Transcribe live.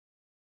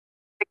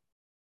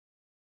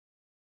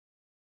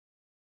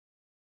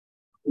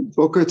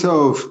Boker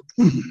Tov.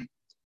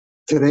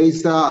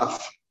 Today's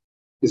daf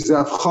is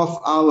daf Chaf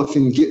Aleph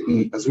in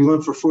Gitin, as we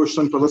learned for first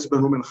son for Elizabeth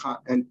ben Ruben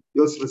and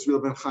Yosef Israel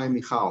ben Chaim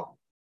Michal.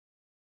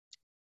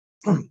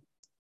 All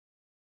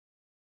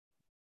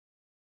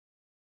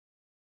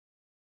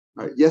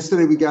right,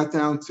 yesterday we got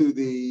down to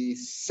the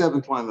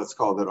seventh line, let's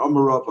call it,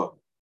 Amarava.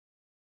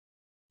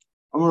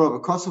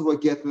 Amarava, Kosovo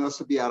get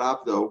Nasa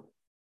Biarabdo.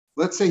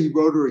 Let's say he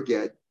wrote her a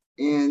get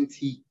and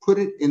he put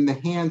it in the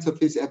hands of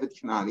his Eved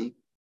Kanani.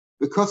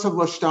 Because of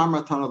Lashtar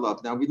Matan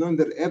Alav. Now we learned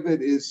that Eved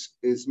is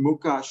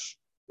Mukash,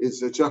 is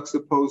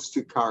juxtaposed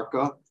to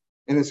Karka,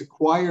 and is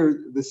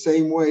acquired the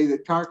same way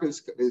that Karka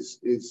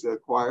is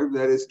acquired,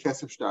 that is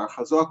Kesef Shtar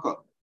Chazaka.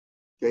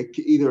 Okay,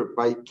 either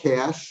by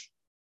cash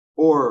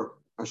or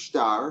a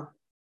shtar,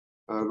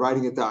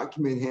 writing a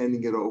document,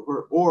 handing it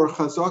over, or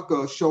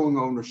Chazaka, showing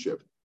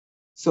ownership.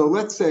 So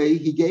let's say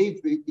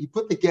he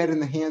put the get in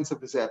the hands of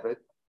his Eved,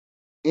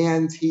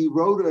 and he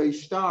wrote a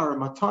shtar,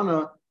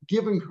 Matana,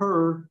 giving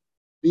her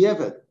the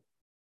Eved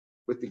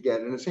with the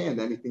get in his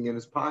hand, anything in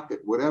his pocket,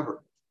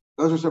 whatever.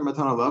 Those are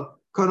Matana love.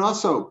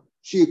 Kanaso,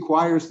 she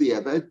acquires the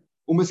Eved.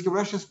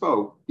 Umiskareshes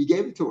he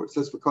gave it to her. It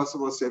says because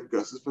of save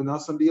aggressors for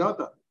Nasam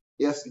Biada.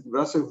 Yes, the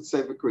rest of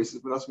save aggressors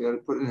for Nasam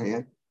Biada put it in her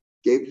hand,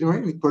 gave it to her,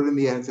 and he put it in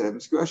the hands of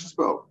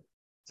Umiskareshes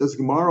Says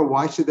Gemara,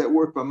 why should that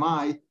work by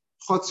my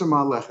Chotzer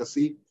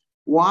Malechasi?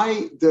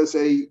 Why does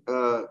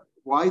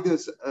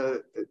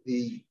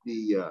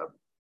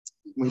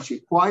when she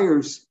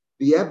acquires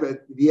the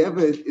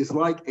Eved is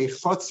like a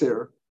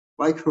chotzer,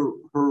 like her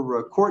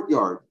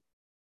courtyard,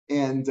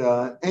 and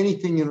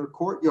anything in her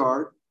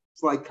courtyard,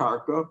 it's like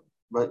karka,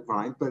 right?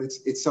 Fine, but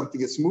it's something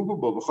that's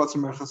movable.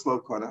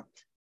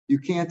 You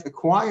can't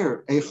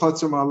acquire a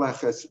chotzer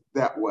maleches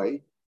that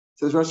way.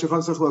 Says Rashi,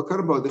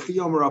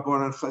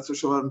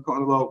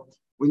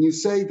 when you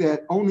say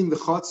that owning the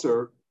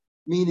chotzer,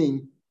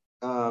 meaning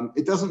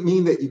it doesn't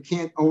mean that you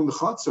can't own the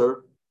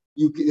chotzer.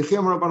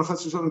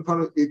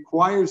 It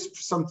acquires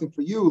something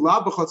for you.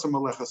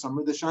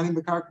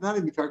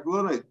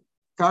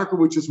 Karka,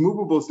 which is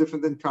movable, is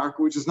different than karka,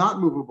 which is not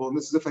movable, and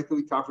this is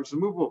effectively karka, which is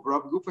movable.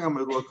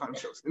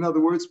 In other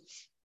words,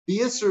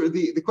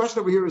 the question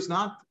over here is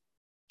not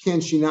can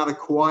she not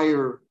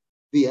acquire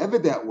the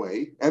Eved that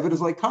way. Eved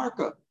is like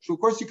karka. So of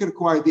course you could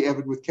acquire the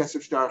Eved with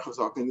kesef shtar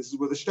chazak, and this is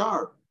with a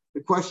shtar.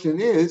 The question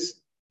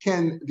is,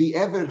 can the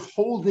Eved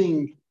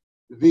holding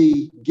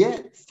the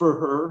get for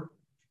her,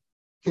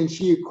 can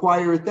she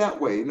acquire it that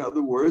way? In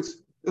other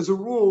words, there's a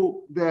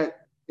rule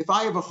that if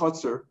I have a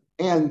chotzer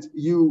and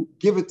you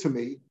give it to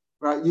me,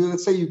 right?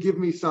 Let's say you give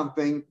me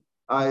something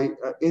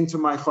into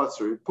my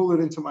chotzer, you pull it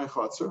into my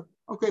chotzer.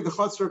 Okay, the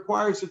chotzer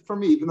acquires it for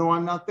me, even though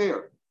I'm not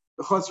there.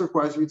 The chotzer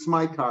acquires it, it's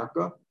my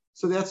karka.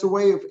 So that's a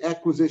way of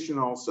acquisition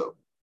also.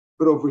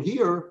 But over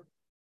here,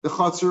 the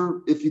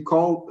chotzer, if you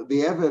call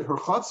the Eved her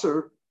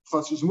chotzer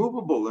is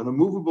movable, and a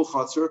movable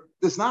chotzer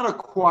does not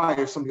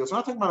acquire something else. I'm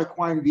not talking about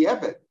acquiring the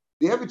Eved.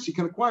 The Eved she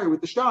can acquire with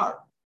the shtar.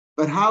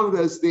 But how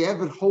does the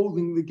Eved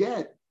holding the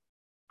get,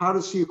 how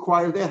does she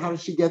acquire that? How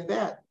does she get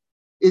that?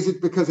 Is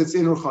it because it's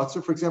in her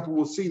chotzer? For example,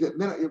 we'll see that,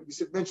 we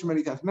mentioned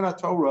many times, Minat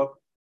Torah,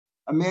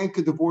 a man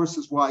could divorce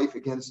his wife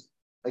against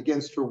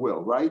her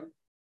will, right?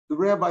 The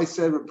rabbi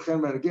said,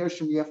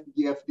 you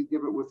have to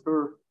give it with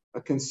her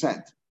a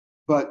consent.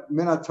 But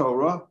Minat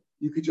Torah,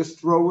 you could just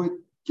throw it,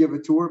 give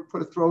it to her,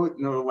 throw it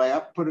in her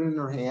lap, put it in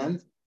her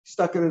hand,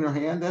 stuck it in her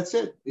hand, that's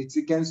it. It's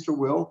against her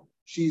will.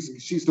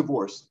 She's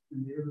divorced.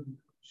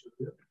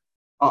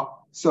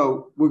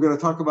 So we're going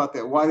to talk about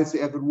that. Why does the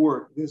Eved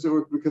work? Does it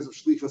work because of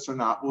shlichus or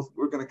not?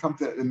 We're going to come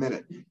to that in a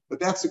minute. But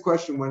that's the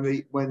question.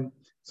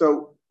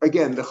 So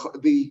again,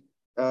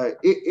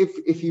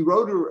 if he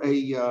wrote her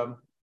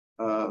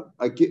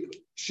a gift,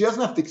 she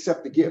doesn't have to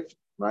accept the gift,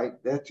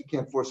 right? That you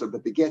can't force her.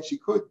 But the get she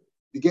could.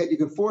 The get you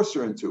can force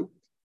her into.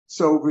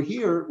 So over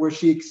here, where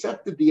she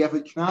accepted the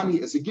Eved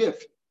Kanani as a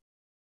gift,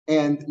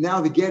 and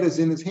now the get is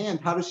in his hand,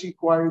 how does she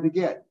acquire the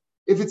get?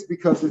 If it's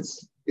because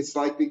it's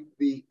like the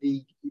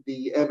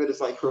Eved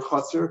is like her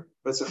chotzer,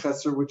 but it's a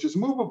chotzer which is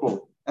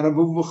movable, and a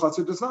movable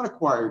chotzer does not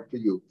acquire it for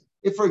you.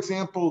 If, for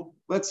example,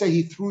 let's say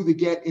he threw the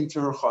get into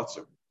her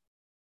chotzer,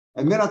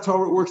 and Minat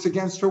Torah works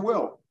against her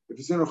will. If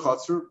it's in her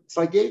chotzer, it's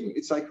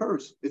like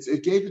hers.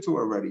 It gave it to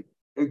her already.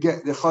 The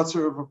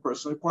chotzer of a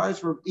person acquires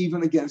her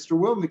even against her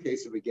will in the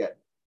case of a get.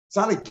 It's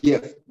not a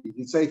gift. You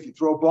can say, if you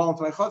throw a ball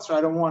into my chotzer,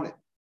 I don't want it.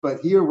 But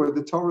here, where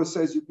the Torah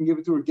says you can give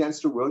it to her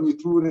against her will, and you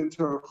threw it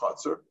into her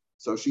chotzer,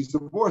 so she's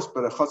divorced.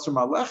 But a chotzer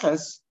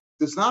maleches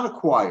does not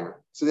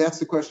acquire. So that's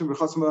the question.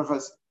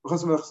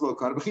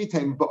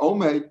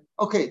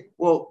 Okay,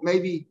 well,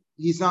 maybe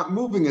he's not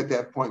moving at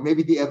that point.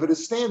 Maybe the Eved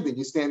is standing.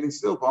 He's standing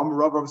still.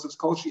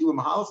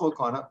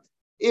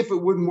 If it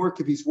wouldn't work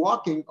if he's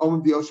walking, in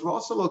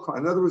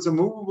other words, a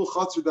movable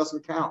chotzer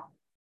doesn't count.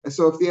 And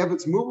so if the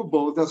Eved's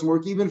movable, it doesn't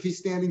work even if he's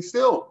standing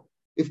still.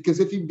 Because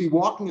if he'd be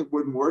walking, it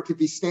wouldn't work. If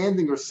he's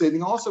standing or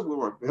sitting, also wouldn't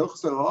work. The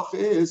hilchos halacha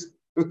is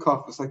the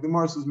kafus, like the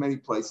Gemara says many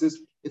places.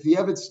 If the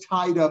Eved's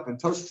tied up, and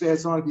Tosha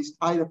says on, if he's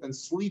tied up and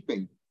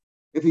sleeping,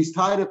 if he's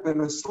tied up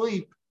and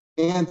asleep,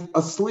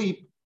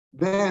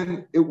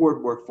 then it would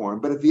work for him.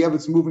 But if the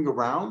evidence moving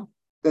around,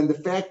 then the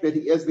fact that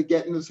he has the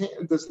get in his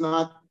hand does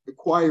not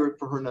require it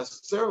for her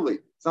necessarily.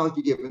 It's not like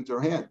you give it into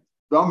her hand.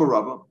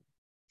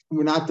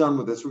 We're not done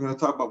with this. We're going to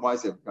talk about why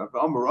is that.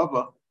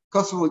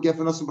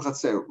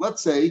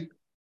 Let's say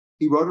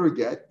he wrote her a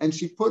get and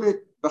she put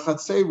it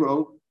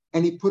b'chatzero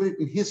and he put it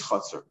in his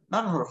chutzner,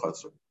 not in her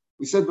chutzner.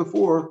 We said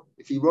before,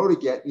 if he wrote a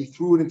get and he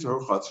threw it into her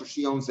chutzner,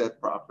 she owns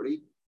that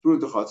property, threw it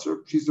into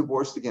chutzner, she's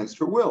divorced against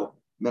her will.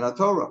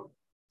 Menatorah.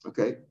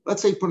 Okay,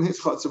 let's say he put in his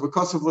chutzner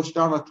because of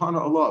l'shtar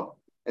natana alav,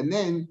 and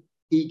then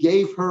he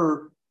gave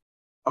her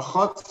a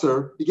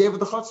chutzner. He gave her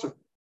the chutzner.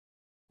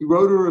 He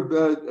wrote her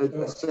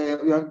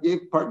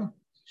pardon?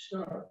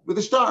 Star. With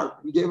a star.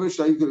 He gave her a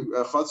star. You could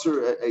a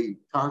chutzner, a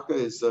karka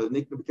is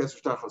nicknamed because of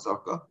star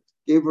chazaka.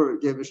 Gave her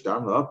a star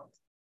love.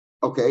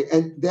 Okay,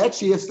 and that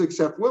she has to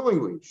accept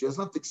willingly. She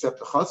doesn't have to accept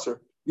the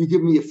chutzner. You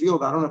give me a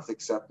field, I don't have to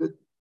accept it.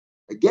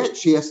 Again,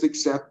 she has to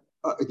accept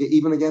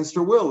even against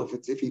her will.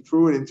 If he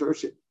threw it into her,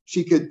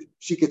 she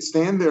could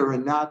stand there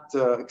and not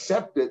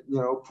accept it. Tie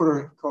up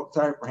her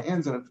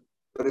hands in it.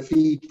 But if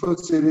he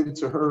puts it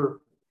into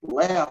her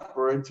lap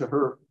or into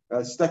her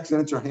sticks it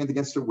into her hand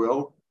against her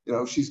will,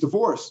 she's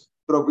divorced.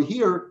 But over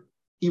here,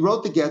 he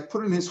wrote the get,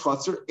 put it in his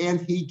chutzner,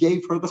 and he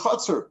gave her the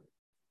chutzner.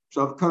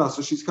 So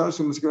she's she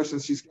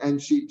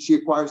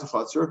acquires the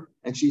chutzner,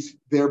 and she's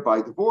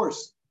thereby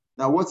divorced.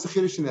 Now, what's the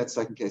chiddush in that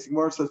second case?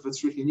 Gemara says,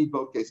 you need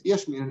both cases.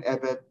 Yesh min an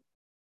eved.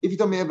 If you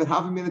tell me eved,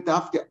 have min a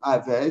dafke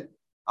eved,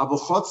 avol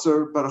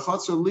chutzner, but a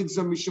chutzner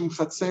ligza mishum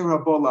chatzer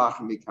habo lach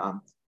mikam.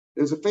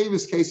 There's a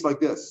famous case like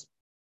this.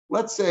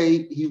 Let's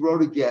say he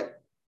wrote a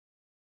get,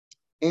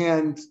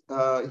 and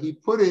he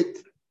put it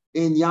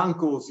in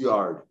Yankel's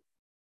yard.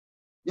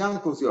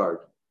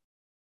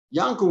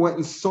 Yankel went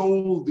and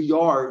sold the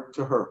yard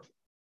to her.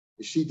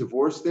 Is she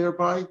divorced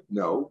thereby?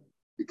 No,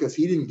 because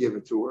he didn't give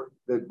it to her.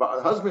 The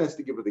husband has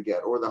to give her the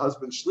get, or the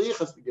husband's shliach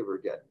has to give her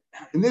a get.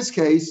 In this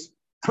case,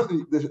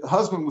 the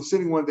husband was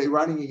sitting one day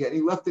writing a get, and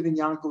he left it in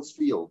Yankel's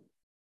field,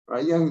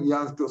 right?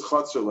 Yankel's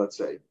chutzner, let's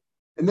say.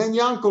 And then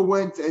Yankel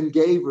went and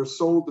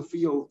sold the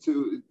field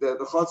to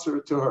the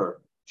chutzner to her.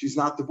 She's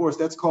not divorced.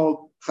 That's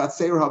called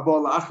chatzer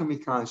haba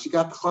lachamikan. She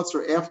got the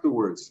chutzner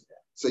afterwards.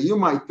 So you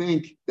might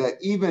think that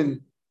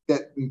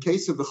that in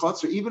case of the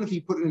chutzner, even if he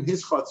put it in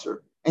his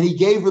chutzner and he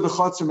gave her the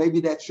chutzner, maybe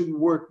that shouldn't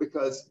work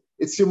because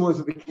it's similar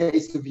to the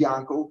case of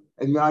Yankel,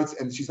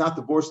 and she's not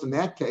divorced in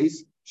that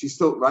case. She's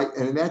still right.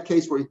 And in that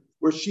case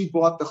where she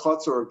bought the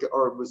chutzner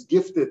or was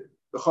gifted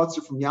the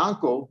chutzner from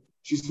Yankel,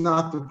 she's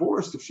not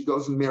divorced. If she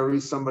goes and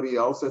marries somebody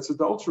else, that's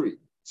adultery.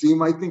 So you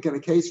might think in a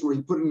case where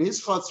he put it in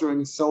his chutzner and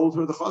he sold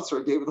her the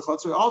chutzner, gave her the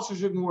chutzner, also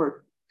shouldn't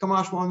work.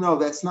 Kamash, well, no,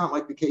 that's not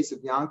like the case of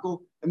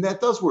Yankel, and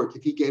that does work.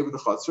 If he gave her the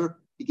chutzner,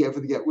 he gave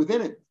her the get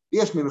within it.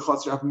 But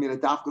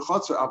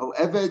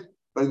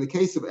in the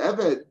case of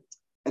Eved,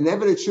 an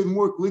Eved, it shouldn't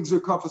work.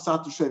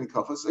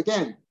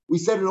 Again, we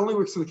said it only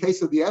works in the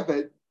case of the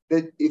Eved,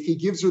 that if he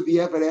gives her the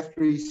Eved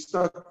after he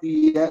stuck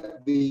the get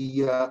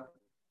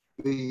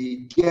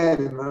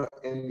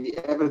in the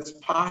Eved's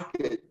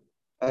pocket,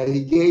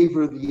 he gave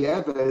her the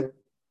Eved.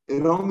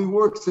 It only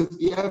works if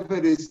the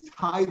Eved is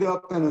tied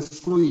up and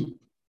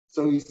asleep,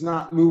 so he's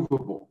not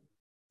movable.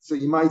 So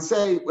you might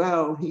say,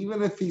 well,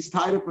 even if he's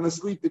tied up and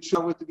asleep, it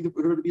should have to be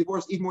her to be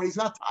divorced, even when he's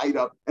not tied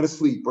up and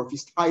asleep, or if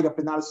he's tied up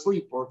and not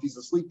asleep, or if he's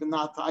asleep and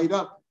not tied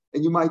up.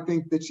 And you might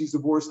think that she's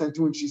divorced then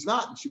too, and she's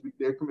not, and she would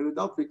there commit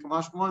adultery.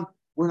 Kamash one,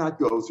 we're not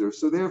gozer.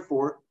 So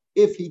therefore,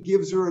 if he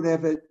gives her an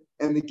Eved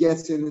and it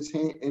gets in his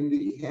hand, in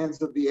the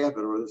hands of the Eved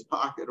or his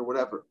pocket or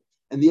whatever,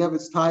 and the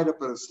Eved's tied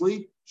up and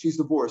asleep, she's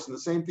divorced. And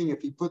the same thing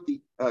if he put the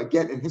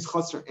get in his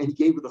chutzner and he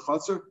gave her the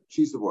chutzner,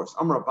 she's divorced.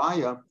 Amar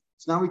Abaya.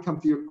 So now we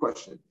come to your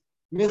question.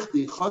 Why does a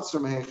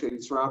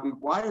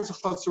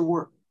chutzner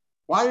work?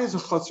 Why does a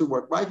chutzner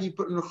work? Why do you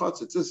put it in a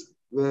chutzner? It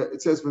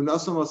says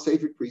v'nasam al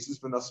sefer creases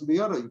v'nasam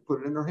biyada. You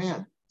put it in her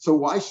hand. So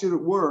why should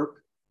it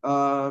work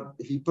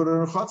if you put it in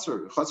her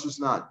chutzner? The chutzner's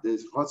not.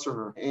 There's chutzner in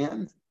her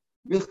hand.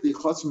 A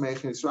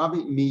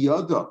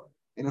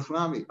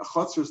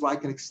chutzner is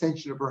like an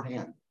extension of her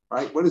hand.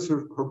 Right? What is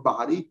her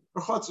body?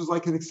 Her chutzner is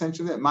like an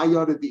extension of that.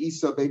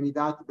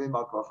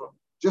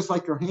 Just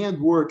like her hand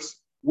works,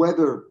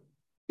 whether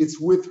it's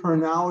with her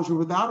knowledge or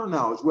without her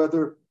knowledge,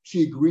 whether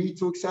she agreed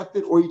to accept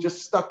it or you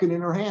just stuck it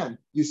in her hand,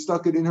 you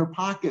stuck it in her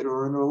pocket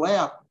or in her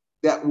lap,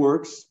 that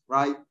works,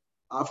 right?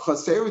 So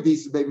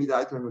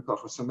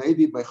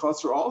maybe by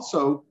chasser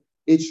also,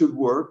 it should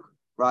work,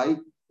 right?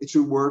 It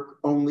should work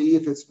only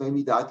if it's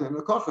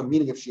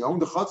meaning if she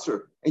owned the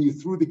chasser and you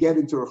threw the get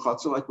into her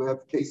chasser, like we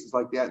have cases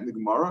like that in the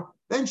Gemara,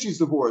 then she's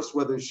divorced,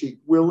 whether she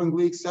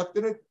willingly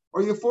accepted it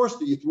or you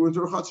forced it, you threw it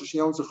into her chasser.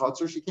 She owns a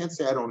chasser, she can't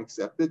say I don't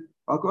accept it.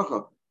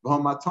 But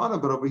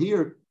over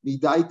here,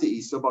 but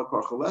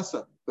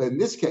in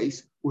this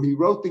case, where he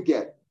wrote the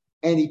get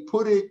and he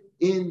put it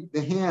in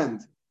the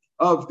hand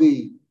of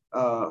the he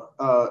wrote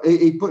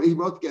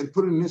the get and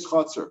put it in his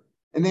chutzner,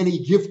 and then he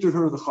gifted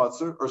her the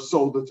chutzner or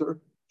sold it to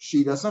her.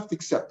 She doesn't have to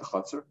accept the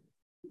chutzner.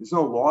 There's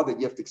no law that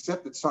you have to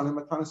accept it. Son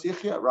matanas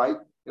yichya, right?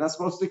 You're not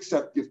supposed to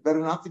accept gifts. Better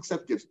not to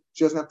accept gifts.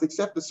 She doesn't have to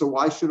accept it. So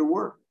why should it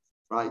work,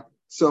 right?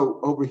 So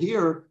over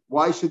here,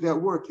 why should that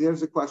work?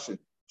 There's a question.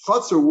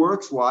 Chatzar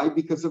works. Why?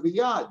 Because of a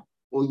yad.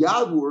 Well,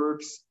 yad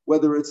works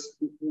whether it's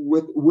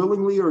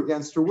willingly or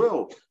against her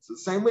will. So the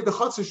same way the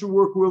chatzar should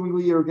work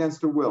willingly or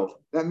against her will.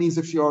 That means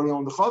if she already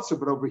owned the chatzar,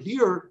 but over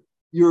here,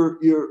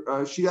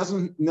 she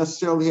doesn't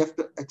necessarily have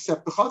to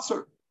accept the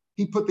chatzar.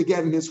 He put the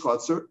get in his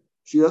chatzar.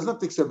 She doesn't have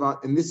to accept it.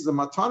 And this is a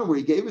matana where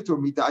he gave it to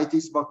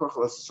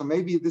her. So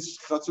maybe this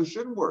chatzar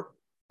shouldn't work.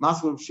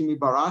 Masal Shimi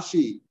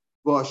Barashi,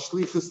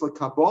 shlichus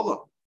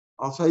lekabbalah.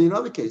 I'll tell you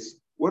another case.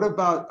 What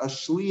about a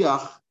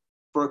shliach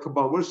for a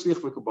kabbalah? What is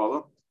shliach for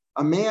kabbalah?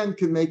 A man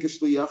can make a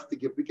shliach to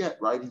give the get,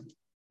 right?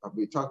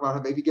 We talk about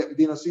how maybe get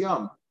Medina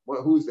Siyam.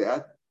 Well, who's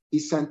that? He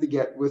sent the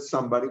get with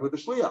somebody with a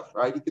shliach,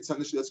 right? He could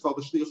send the shliach. That's called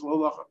the shliach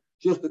l'halacha.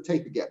 Shliach to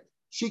take the get.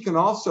 She can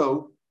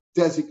also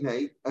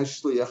designate a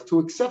shliach to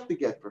accept the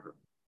get for her.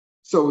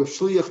 So if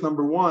shliach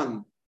number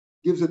one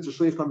gives it to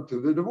shliach number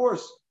two, they're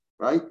divorced,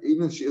 right?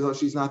 Even though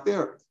she's not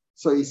there.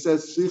 So he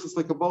says shlichus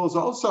lekabbalah is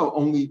also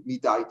only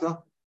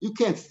midaita. You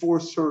can't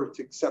force her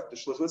to accept the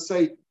shliach. Let's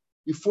say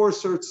you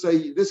force her to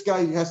say, this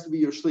guy has to be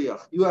your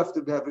shliach. You have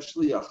to have a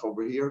shliach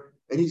over here,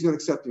 and he's going to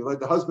accept you.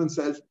 Like the husband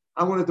says,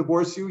 I want to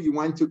divorce you. You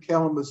went to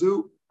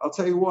Kalamazoo. I'll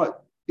tell you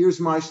what, here's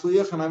my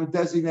shliach, and I'm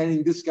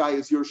designating this guy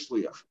as your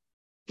shliach.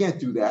 Can't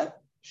do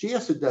that. She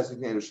has to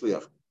designate a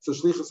shliach. So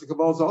shlichus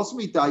lekabbalah is also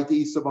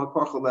midaita sabal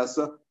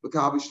karchalesa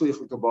b'kahavi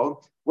shliach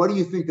lekabbalah. What do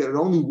you think that it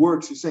only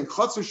works? You're saying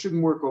chatzar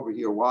shouldn't work over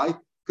here. Why?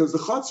 Because the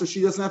chatzar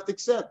she doesn't have to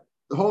accept.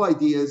 The whole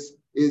idea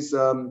is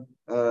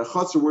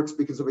chatzar works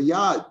because of a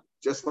yad,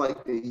 just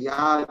like the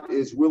yad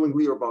is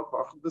willingly or bal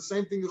karcha. The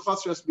same thing, the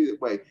chatzar has to be that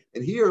way.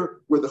 And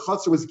here, where the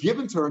chatzar was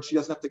given to her and she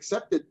doesn't have to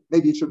accept it,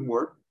 maybe it shouldn't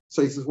work.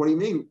 So he says, what do you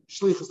mean?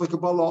 Shlichus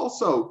lekabbalah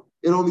also,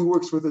 it only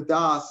works with a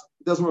das.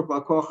 It doesn't work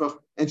bal karcha,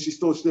 and she's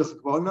still shlichus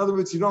lekabbalah. In other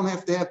words, you don't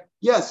have to have.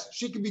 Yes,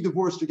 she can be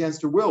divorced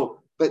against her will,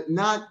 but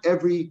not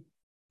every.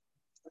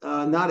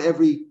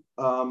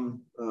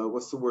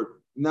 What's the word?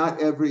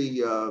 Not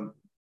every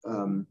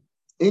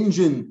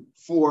engine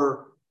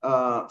for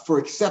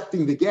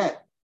accepting the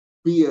get,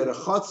 be it a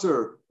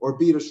chatzar or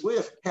be it a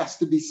shliach, has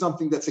to be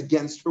something that's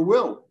against her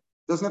will.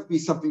 It doesn't have to be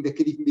something that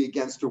could even be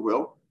against her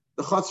will.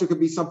 The chatzar could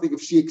be something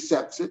if she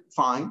accepts it,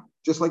 fine,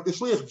 just like the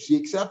shliach, if she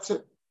accepts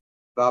it.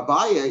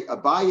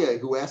 Abaye,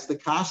 who asked the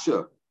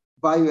kasha,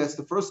 Abaye who asked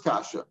the first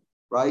kasha,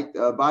 right?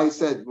 Abaye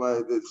said,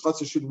 well, the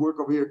chatzar shouldn't work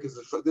over here because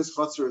this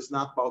chatzar is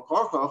not bal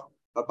karcha.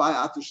 Abaye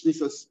atu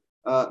shlichus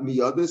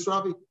miyadis,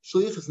 Rabbi.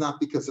 Shliach is not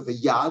because of a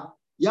yad.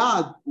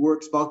 Yad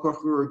works bal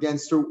karcha or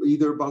against her,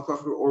 either bal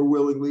karcha or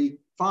willingly,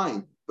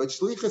 fine. But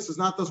shlichus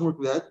doesn't work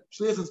with that.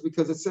 Shlichus is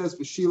because it says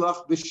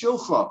v'shilach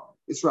v'shilcha.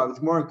 It's Rabbi.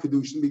 It's more in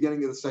Kedushin,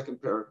 beginning of the second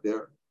parak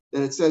there.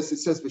 Then it says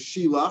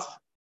v'shilach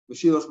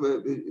is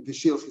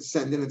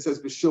sent in. It says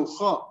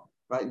v'shilcha,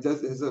 right? It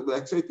does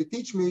actually to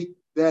teach me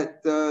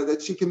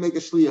that she can make a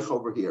shliach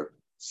over here.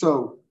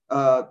 So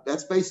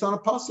that's based on a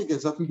pasuk. It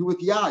has nothing to do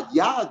with yad.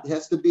 Yad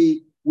has to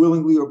be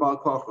willingly or bal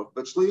karcha,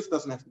 but shliach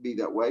doesn't have to be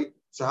that way.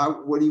 So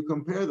what do you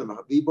compare them?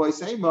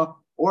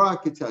 Or I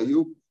could tell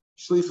you,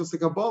 shlichus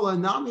lekabbalah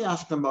nami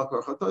ashkan bal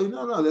karcha. I'll tell you,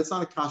 no, that's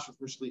not a kasha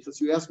for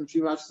shlichus. You ask me,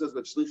 Rashi says,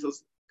 but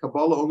shlichus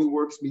kabbalah only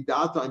works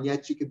midata, and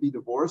yet she could be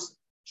divorced.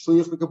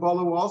 Shliach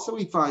lekabbalah will also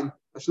we find.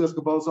 A shliach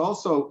kabbalah is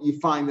also you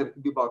find that it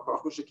can be bal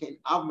karcha. Shekain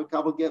av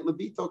mekabel get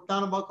lebito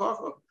kana bal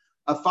karcha.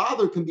 A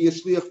father can be a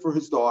shliach for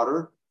his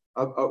daughter,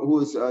 who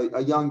is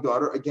a young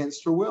daughter,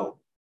 against her will,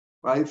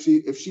 right?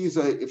 If she's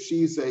a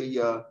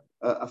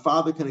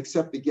father can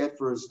accept the get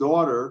for his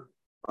daughter,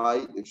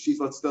 right? If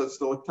she's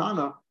still a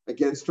tana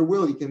against her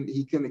will,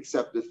 he can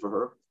accept it for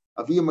her.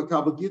 Avia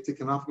makabel gita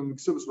can often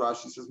miksubas.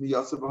 Rashi says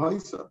miyasa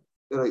v'haisa,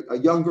 that a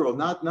young girl,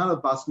 not a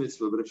bas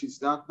mitzvah, but if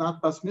she's not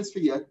bas mitzvah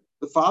yet,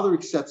 the father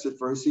accepts it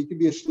for her, so he can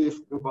be a shliach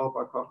kabbalah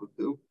bar karcha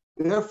too.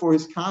 Therefore,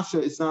 his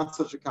kasha is not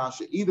such a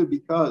kasha either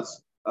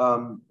because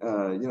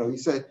he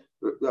said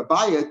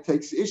Abaye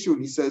takes issue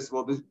and he says,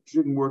 well, this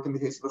shouldn't work in the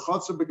case of the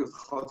chatzar because the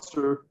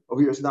chatzar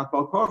over here is not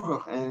bal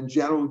karcha, and in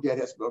general, get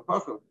has bal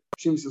karcha.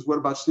 Shimi says, what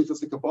about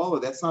shlichus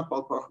lekabbalah? That's not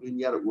bal karcha, and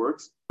yet it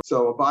works.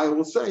 So Abaye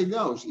will say,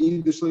 no,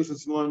 either shlichus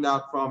is learned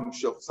out from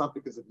shlichus, it's not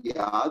because of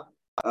yad,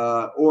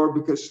 or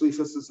because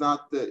shlichus is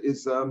not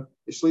is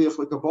shliach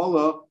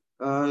lekabbalah.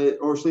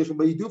 Or shlichus,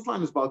 but you do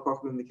find this bal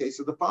karcha in the case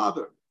of the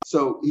father.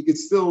 So he could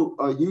still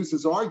use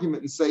his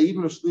argument and say,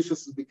 even if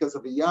shlichus is because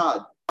of a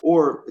yad,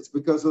 or it's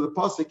because of the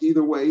pasuk,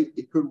 either way,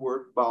 it could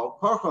work bal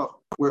karcha.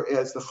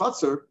 Whereas the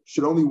chatzar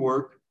should only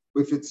work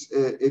if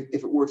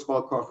it works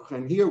bal karcha.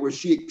 And here, where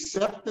she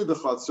accepted the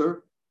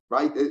chatzar,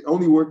 right, it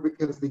only worked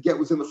because the get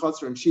was in the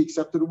chatzar and she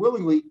accepted it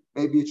willingly.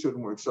 Maybe it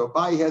shouldn't work. So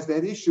Abaye has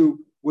that issue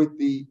with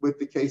the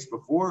case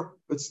before,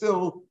 but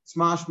still, it's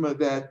mashma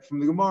that from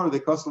the Gemara,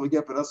 they kasel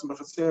get but asam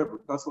b'chaser,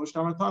 but kasel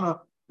shtamatana,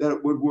 that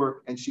it would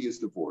work, and she is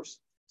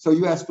divorced. So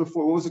you asked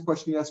before. What was the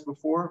question you asked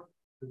before?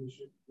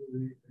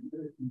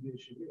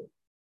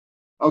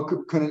 Oh,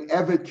 can an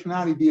eved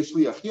kanani be a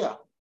shliach? Yeah,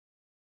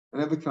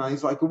 An Evet Kanani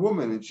is like a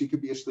woman, and she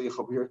could be a shliach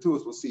over here too,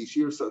 as we'll see.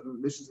 She herself, the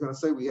mission is going to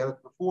say, we had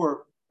it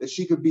before, that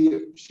she could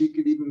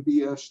even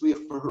be a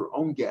shliach for her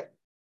own get.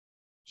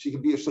 She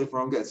could be a shliach for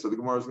her own get. So the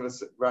Gemara is going to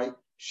say, right?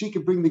 She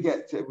could bring the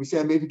get. We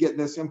say maybe get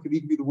Nessim could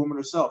even be the woman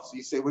herself. So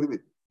you say, wait a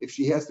minute, if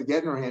she has the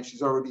get in her hand,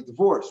 she's already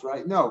divorced,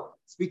 right? No.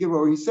 Speaking of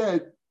what he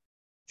said,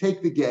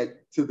 take the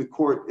get to the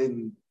court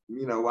in,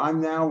 I'm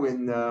now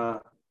in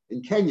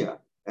Kenya,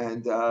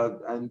 and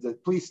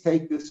please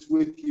take this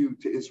with you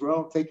to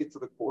Israel, take it to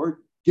the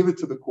court, give it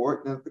to the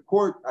court, and if the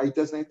court, I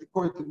designate the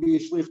court to be a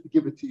shliach to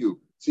give it to you.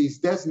 So he's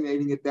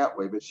designating it that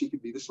way, but she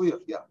could be the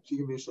shliach. Yeah, she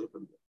can be a shliach for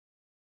the get.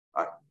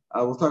 All right,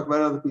 we'll talk about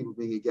other people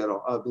being a get,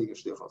 being a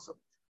shliach also.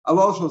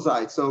 Allah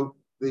Shazai. So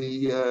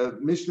the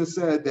Mishnah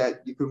said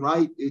that you can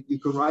write a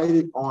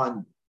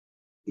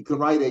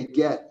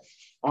get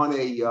on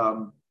a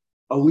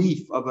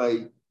leaf of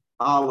a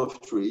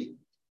olive tree.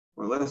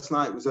 Well, last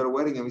night was at a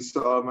wedding, and we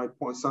saw my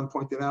son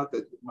pointed out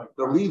that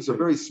the leaves are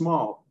very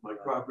small.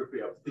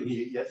 Micrography, I was thinking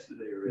it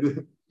yesterday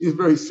already. It's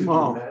very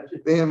small.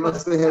 They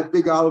had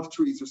big olive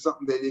trees or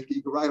something that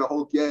you could write a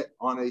whole get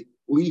on a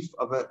leaf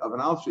of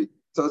an olive tree.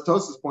 So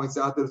Tosfos points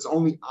out that it's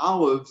only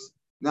olives,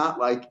 not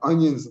like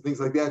onions and things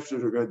like that, which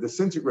are going to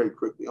disintegrate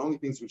quickly. Only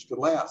things which could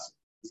last.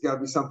 It's got to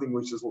be something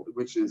which is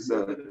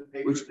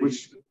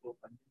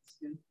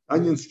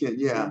onion skin.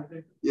 Yeah.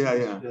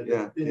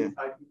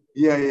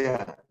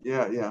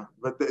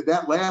 But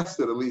that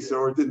lasted at least,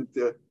 or it didn't.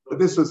 But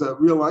this was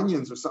real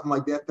onions or something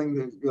like that. Thing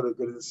that's going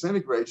to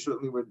disintegrate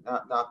certainly would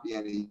not be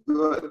any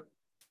good.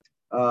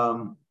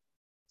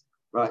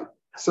 Right.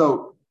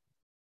 So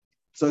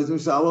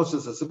Allah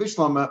says,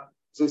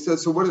 so he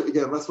says, so what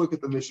again? Let's look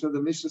at the Mishnah.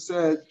 The Mishnah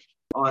said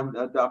on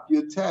Daf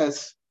Yud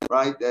Tes,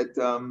 right, that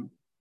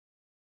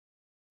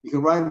you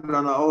can write it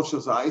on a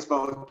Olsh's eyes,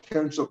 but you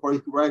can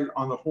write it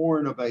on the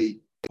horn of a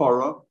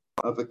para,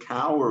 of a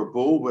cow or a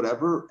bull,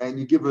 whatever, and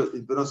you give it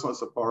a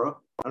para.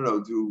 I don't know.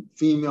 Do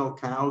female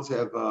cows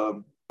have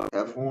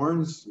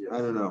horns? Yeah. I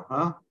don't know,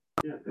 huh?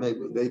 Yeah,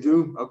 maybe they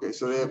do. Okay,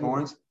 so they have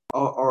horns.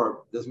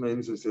 Or doesn't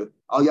make sense.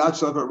 Al Yad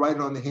Shavar, write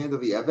it on the hand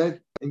of the Eved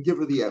and give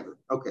her the Eved.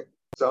 Okay,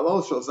 so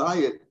Allah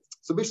Shazayit.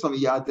 So Bishlam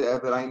Yad the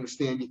Eved, I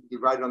understand you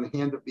can write it on the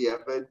hand of the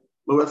Eved.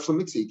 Lo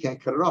Efshamixi, you can't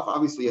cut it off.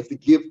 Obviously, you have to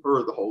give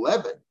her the whole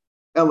Eved.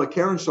 Ela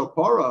Karen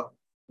Shapara,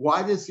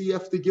 why does he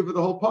have to give her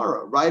the whole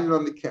para? Write it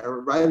on the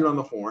Karen, write it on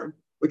the horn.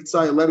 We could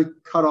say let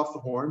it cut off the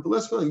horn, but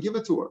let's go and give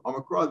it to her.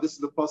 Amakra, this is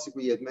the pasuk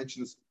we had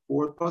mentioned this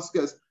before. The pasuk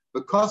says,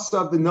 because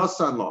of the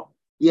nasan law,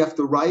 you have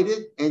to write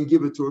it and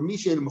give it to her.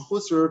 Misha and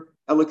Mechusar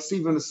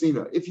Alexiva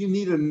Nasina. If you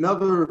need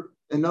another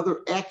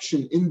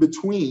action in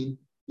between,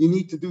 you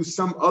need to do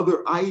some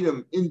other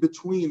item in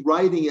between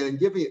writing it and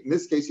giving it. In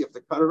this case, you have to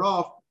cut it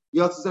off.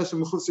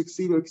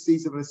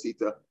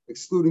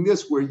 Excluding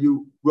this, where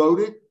you wrote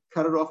it,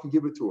 cut it off, and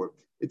give it to her.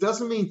 It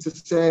doesn't mean to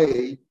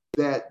say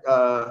that.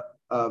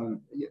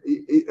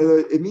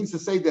 It means to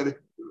say that.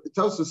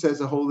 Tosfos says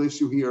a whole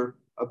issue here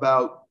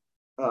about.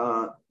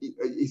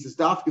 He says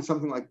dafka is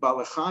something like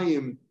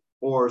balachayim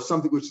or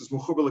something which is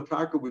muchaber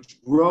lekarka,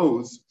 which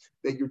grows.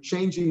 That you're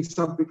changing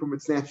something from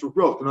its natural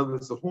growth. In other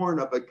words, the horn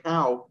of a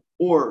cow,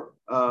 or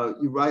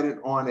you write it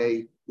on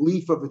a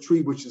leaf of a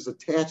tree which is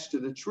attached to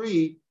the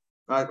tree.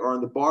 Right, or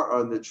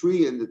on the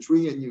tree, and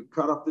you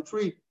cut off the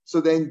tree. So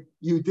then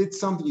you did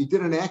something, you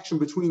did an action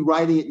between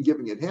writing it and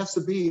giving it. It has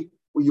to be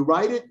where you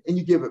write it and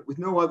you give it with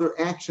no other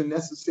action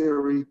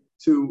necessary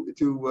to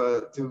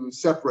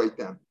separate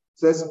them.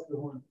 So that's,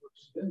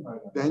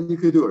 then you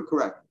could do it,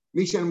 correct.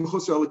 Right?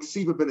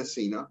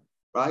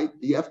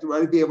 You have to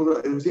write it,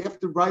 you have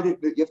to write it,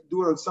 you have to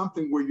do it on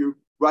something where you're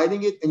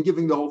writing it and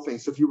giving the whole thing.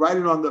 So if you write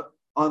it on the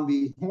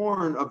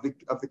horn of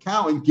the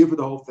cow and give her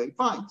the whole thing,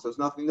 fine. So there's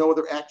nothing, no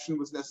other action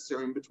was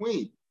necessary in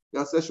between.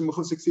 Doesn't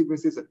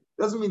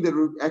mean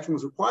that action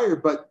was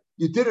required, but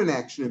you did an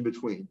action in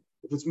between.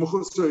 If it's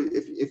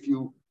if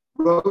you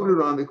wrote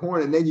it on the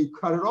horn and then you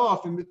cut it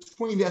off in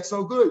between, that's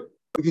no good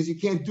because you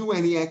can't do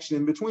any action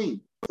in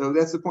between. So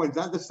that's the point. It's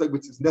not necessarily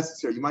which is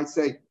necessary. You might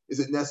say, is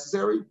it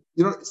necessary?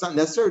 It's not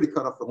necessary to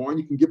cut off the horn.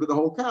 You can give it the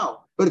whole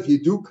cow. But if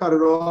you do cut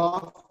it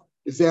off,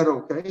 is that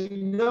okay?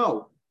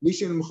 No.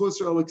 It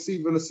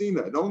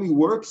only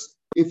works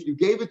if you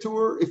gave it to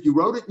her, if you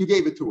wrote it, you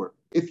gave it to her.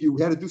 If you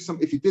had to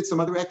if you did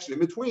some other action in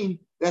between,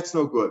 that's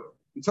no good.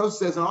 And Tosfos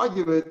says an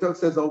argument, Tosfos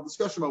says a whole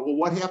discussion about, well,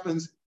 what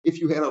happens if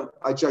you had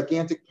a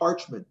gigantic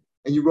parchment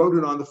and you wrote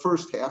it on the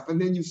first half and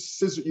then you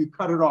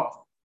cut it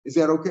off? Is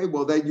that okay?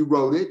 Well, then you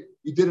wrote it,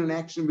 you did an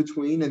action in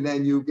between, and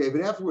then you gave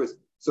it afterwards.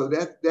 So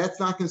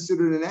that's not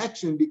considered an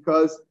action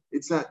because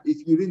it's not,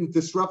 if you didn't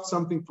disrupt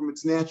something from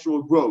its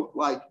natural growth,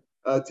 like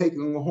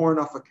taking a horn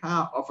off a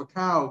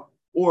cow,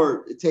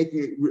 or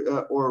taking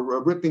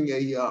or ripping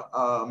a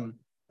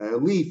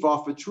leaf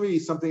off a tree,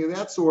 something of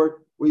that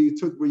sort, where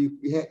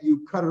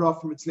you cut it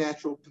off from its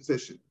natural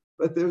position.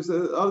 But there's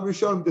other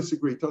Rishonim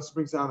disagree. Tosfos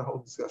brings down a whole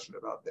discussion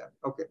about that.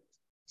 Okay,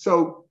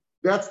 so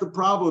that's the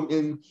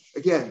problem.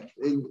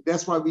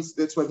 That's why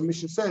the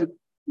Mishnah said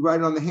you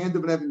write it on the hand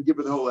of an evet and give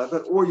her the whole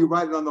evet, or you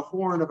write it on the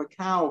horn of a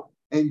cow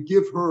and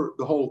give her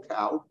the whole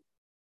cow.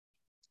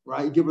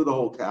 right? Give her the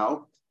whole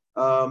cow.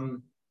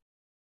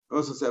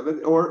 Also said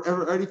it,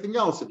 or anything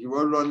else. If you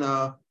wrote it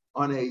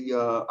on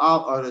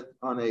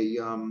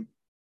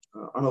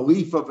a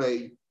leaf of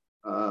a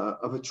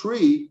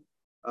tree,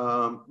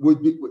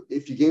 would be,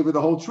 if you gave her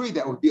the whole tree,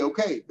 that would be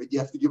okay. But you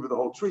have to give her the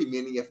whole tree,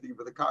 meaning you have to give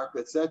her the karka,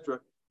 etc.,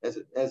 as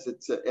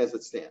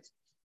it stands.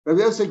 Rabbi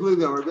Yosef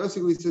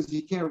says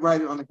you can't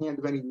write it on the hand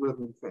of any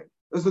living thing.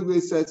 Basically,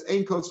 it says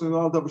not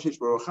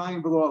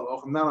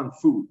on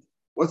food.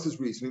 What's his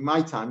reasoning?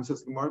 My time, he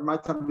says, my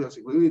time,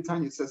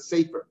 it says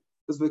safer.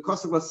 Because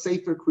because of a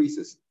safer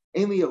creases,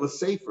 ainly a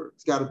safer,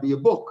 it's got to be a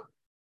book,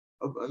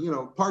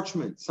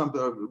 parchment,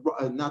 something,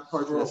 not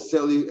parchment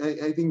necessarily,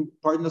 anything,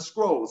 pardon, a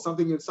scroll,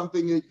 something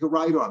that you can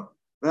write on.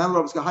 But I don't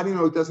know, how do you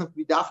know it doesn't have to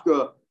be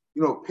dafka,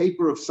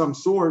 paper of some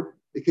sort?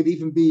 It could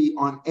even be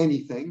on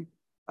anything.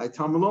 If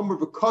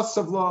because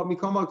of law,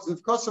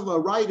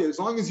 write it. As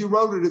long as you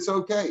wrote it, it's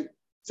okay.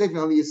 Safer,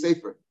 only is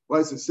safer. Why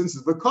is it? Since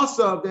it's because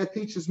of, that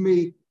teaches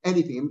me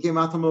anything. It came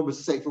out to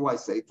safer. Why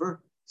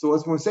safer? So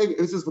what's more safe? If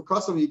it's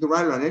because of, you can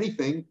write it on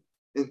anything.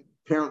 And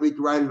apparently, you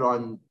can write it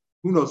on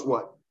who knows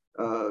what,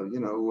 a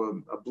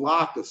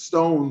block, a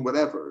stone,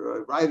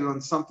 whatever. Write it on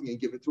something and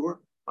give it to her.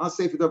 I'll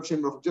safer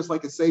just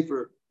like a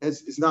safer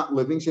is not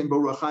living. It's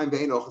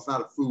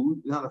not a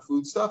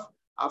food stuff.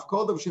 I've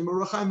called them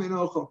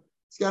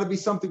it's got to be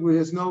something where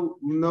there's no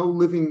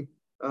living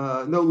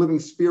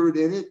spirit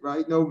in it,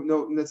 right?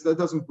 That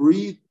doesn't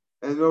breathe,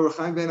 and no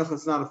rechaim v'enoch,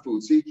 it's not a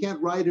food. So you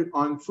can't write it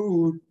on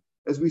food,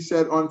 as we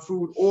said, on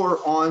food or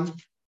on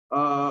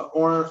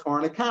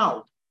a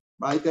cow,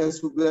 right?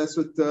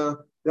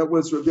 That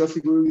was Rabbi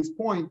Yossi Gluli's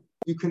point.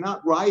 You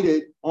cannot write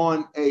it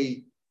on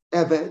a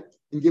evet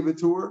and give it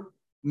to her,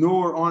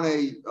 nor on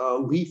a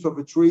leaf of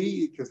a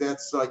tree, because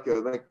that's like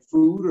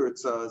food, or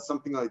it's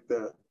something like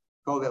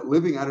call that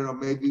living. I don't know.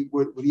 Maybe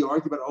would he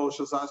argue about all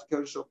shazas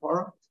kedesh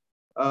para?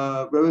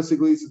 Rabbi Yossi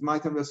says my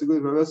time. Rabbi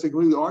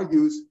Yossi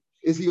argues.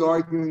 Is he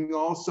arguing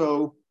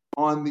also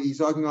on the? He's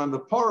arguing on the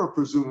para,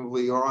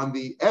 presumably, or on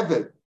the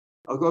evet.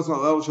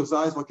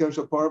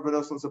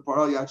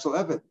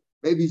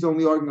 Maybe he's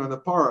only arguing on the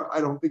para. I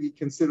don't think he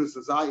considers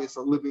the zayis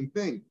a living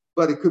thing,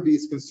 but it could be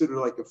it's considered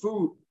like a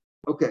food.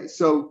 Okay,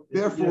 so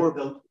therefore,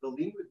 the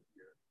language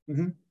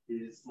here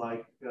is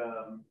like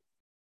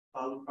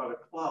cloud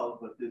product cloud,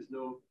 but there's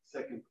no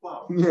second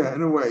cloud. Yeah,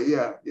 in a way,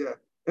 yeah.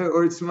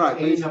 Or it's right.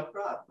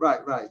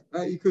 Right.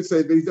 You could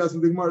say, but he doesn't.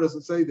 The Gemara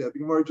doesn't say that. The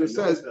Gemara just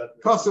says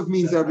kasav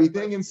means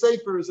everything, and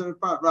safer is a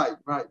part. Right.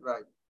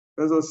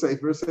 There's no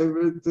safer.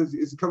 Safer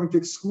is coming to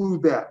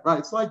exclude that. Right.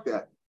 It's like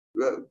that.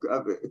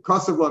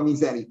 Kasav law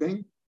means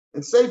anything,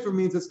 and safer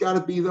means it's got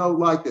to be though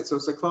like that. So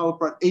it's a klal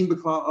prat ain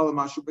b'klal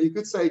alamashu. But you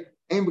could say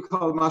ain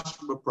b'klal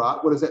alamashu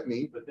b'prat. What does that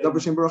mean?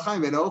 Dabashem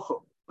b'rachaim and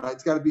ochel. Right.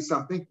 It's got to be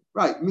something.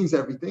 Right. It means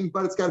everything,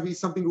 but it's got to be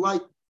something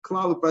like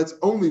klal prat. It's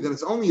only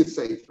a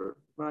safer.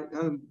 Right,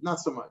 not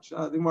so much.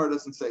 The Gemara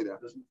doesn't say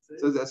that.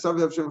 So that's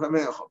okay.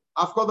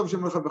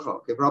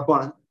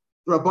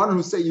 Rabbanan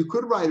who say you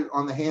could write it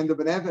on the hand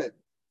of an eved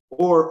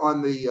or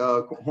on the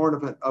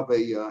horn of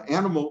a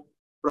animal.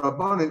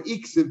 Rabbanan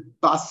iksiv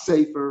bas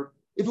sefer.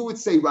 If it would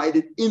say write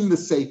it in the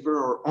sefer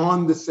or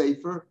on the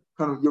sefer,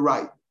 you're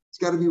right. It's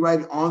got to be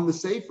right on the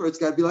sefer. It's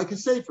got to be like a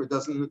sefer. It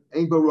doesn't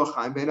ein bo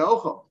ruchaim ben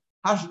ochel.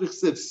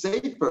 Hashdichsiv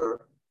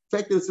sefer. The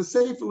fact that it's a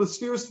sefer, the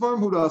sphere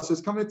Svarmhuda is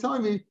coming to tell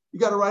me you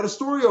got to write a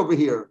story over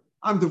here.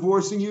 I'm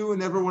divorcing you and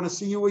never want to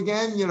see you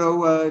again.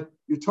 You're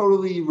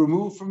totally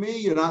removed from me.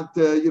 You're not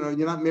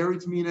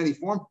married to me in any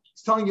form.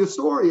 It's telling you a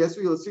story. That's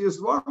what you'll see.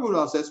 That's what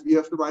you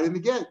have to write in the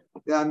get.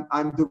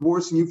 I'm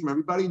divorcing you from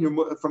everybody, and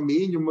you're from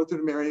me, and you're mutter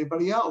to marry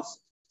anybody else.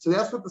 So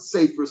that's what the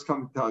sefer is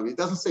coming to tell you. It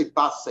doesn't say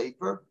bas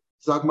sefer.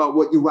 It's talking about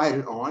what you write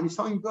it on. He's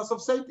telling you because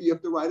of sefer, you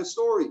have to write a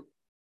story.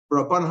 For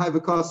Rabban Hai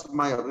v'Kasav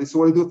Ma'av. So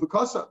what do I do with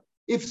V'Kasav?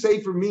 If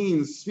sefer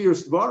means sphere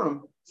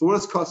dvarim, so what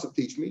does Kasav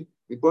teach me?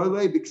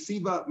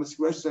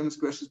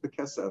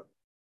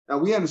 Now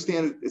we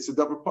understand it's a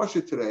double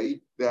pasha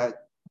today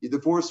that you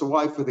divorce a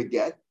wife with a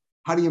get.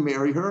 How do you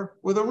marry her?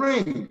 With a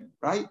ring,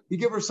 right? You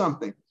give her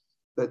something.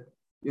 But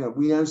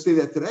we understand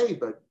that today.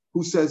 But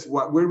who says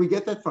what? Where do we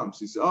get that from?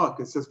 So he says,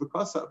 because it says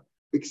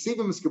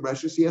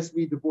Kasav. He has to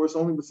be divorced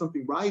only with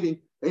something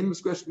writing. Then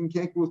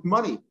can't go with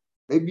money.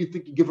 Maybe you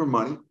think you give her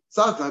money.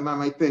 Sometimes I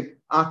might think,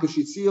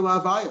 she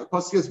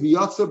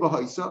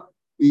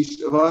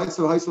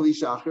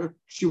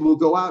will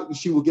go out and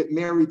she will get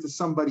married to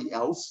somebody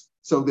else.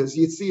 So there's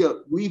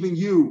Yitzia leaving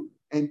you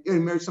and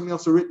getting married to somebody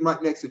else are written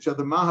right next to each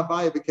other.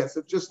 Mahabaya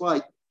b'kesef, just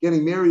like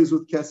getting married is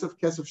with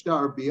kesef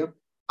shtar biyah.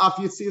 Af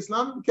Yitzia is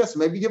not with kesef.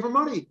 Maybe give her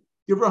money.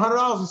 Give her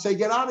 $100 and say,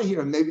 get out of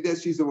here. And maybe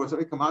that she's the worst.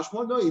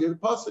 No, you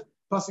didn't pass it.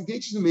 Pasuk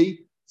teaches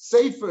me,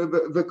 safer,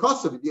 the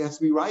kosev, it has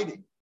to be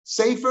writing.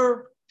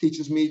 Safer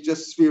teaches me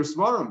just sphere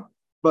svarim.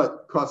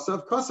 But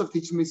kosev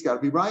teaches me it's got to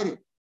be writing.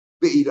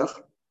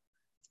 Be'idach.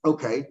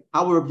 Okay,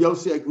 how will Rabbi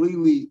Yossi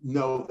Aglili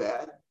know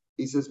that?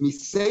 He says, "Mi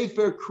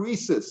sefer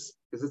krisis,"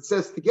 because it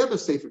says together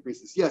sefer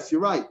krisis. Yes,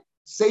 you're right.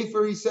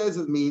 Sefer, he says,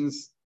 it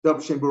means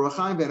Dabshem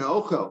Barachaim Ben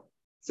Ochel.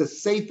 It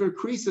says sefer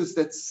krisis.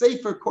 That's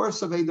sefer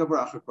korsa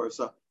ve'dabracha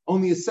korsa.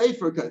 Only a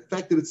sefer, the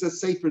fact that it says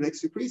sefer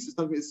next to creases,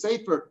 doesn't mean a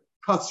sefer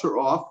cuts her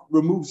off,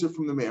 removes her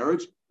from the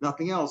marriage,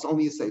 nothing else,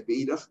 only a sefer.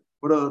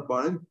 What other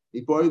button?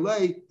 He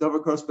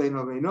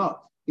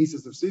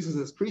says, if Susan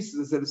says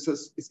creases, it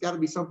says it's got to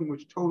be something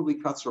which totally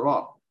cuts her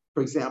off.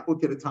 For example,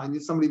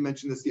 Kedatanya, somebody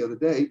mentioned this the other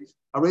day.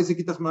 I'm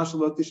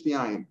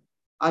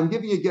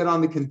giving you a get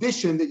on the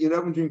condition that you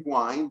never drink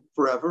wine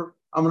forever.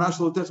 On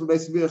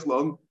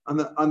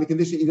the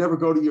condition you never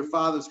go to your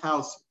father's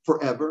house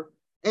forever.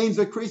 Ain't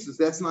that creases.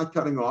 That's not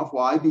cutting off.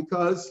 Why?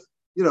 Because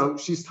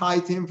she's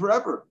tied to him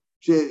forever.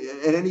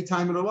 At any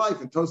time in her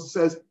life. And Tosa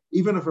says,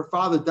 even if her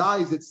father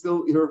dies, it's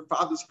still her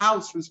father's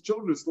house, his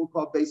children are still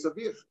called Beis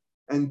Avich.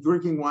 And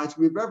drinking wine should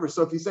be forever.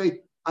 So if you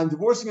say, I'm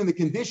divorcing on the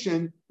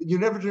condition that you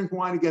never drink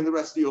wine again the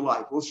rest of your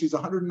life. Well, she's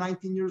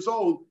 119 years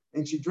old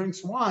and she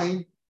drinks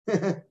wine.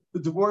 The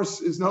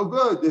divorce is no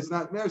good. It's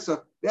not there.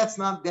 So that's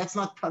not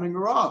cutting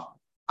her off.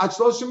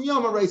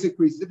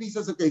 If he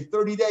says, okay,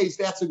 30 days,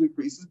 that's a good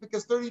crease,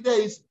 because 30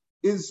 days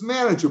is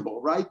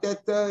manageable, right?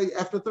 That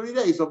after 30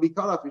 days, I'll be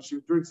cut off if she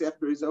drinks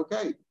after is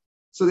okay.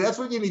 So that's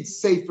what you need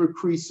safer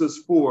creases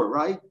for,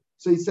 right?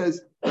 So he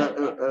says,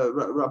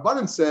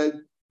 Rabbanan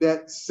said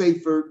that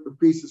safer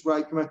creases,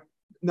 right? Come on,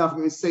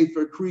 nothing is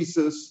safer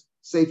creases,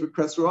 safer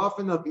cuts her off,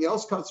 and nothing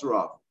else cuts her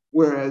off.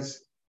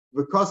 Whereas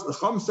the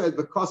Chum said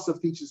the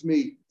Kosav teaches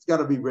me it's got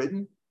to be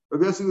written.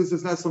 Rabbi Yossi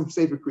says that's some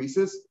safer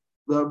creases.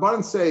 The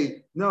Rabbanan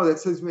say no, that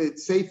says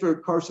it's safer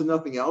cars and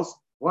nothing else.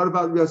 What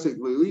about Rabbi Yossi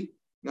Glili?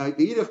 Now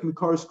the Yidach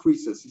Mikaris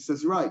creases. He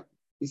says right.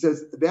 He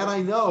says that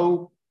I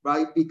know,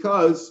 right?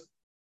 Because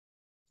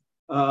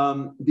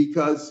how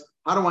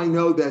do I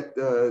know that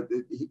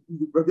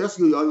Rabbi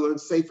Yossi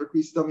learned safer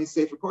creases? Tell me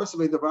safer course.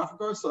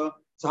 So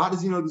how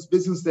does he know this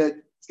business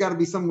that it's got to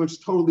be something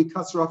which totally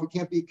cuts her off? It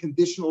can't be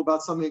conditional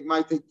about something that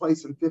might take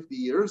place in 50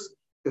 years.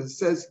 Because it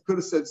says, could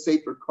have said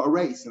safer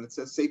kares, and it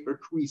says safer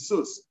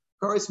krisus.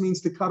 Kares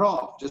means to cut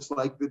off, just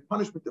like the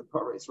punishment of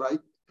kares, right?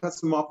 Cuts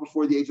them off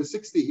before the age of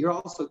 60. You're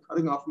also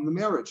cutting off from the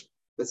marriage.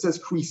 That says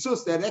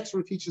krisus, that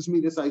extra teaches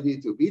me this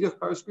idea too. B'idach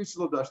kares krisus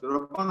lo dash. The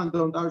Rabbanan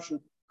don't darshan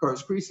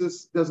kares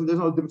krisus. There's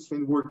no difference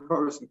between the word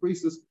kares and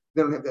krisus.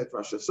 They don't have that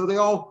drasha. So they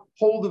all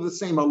hold of the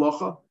same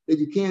halacha, that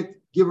you can't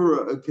give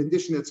her a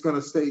condition that's going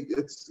to stay,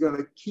 it's going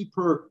to keep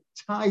her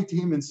tied to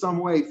him in some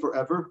way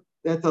forever.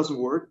 That doesn't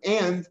work.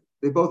 And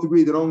they both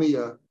agree that only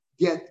a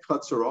get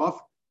cuts her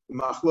off. The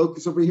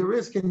machlokus over here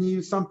is, can you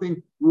use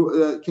something,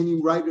 can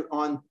you write it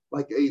on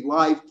like a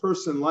live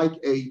person, like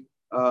a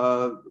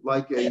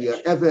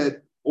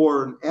eved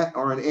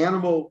or an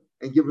animal,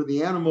 and give her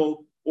the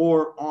animal,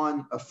 or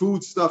on a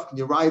food stuff? Can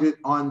you write it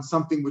on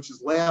something which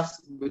is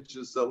last? Well,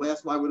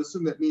 I would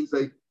assume that means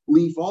a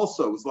leaf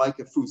also is like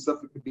a food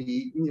stuff. It could be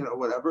eaten,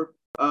 whatever.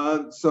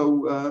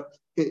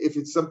 If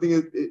it's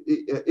something,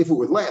 if it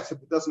would last,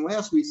 if it doesn't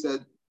last, we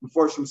said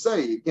before Shem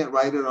say you can't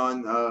write it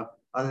on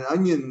an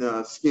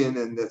onion skin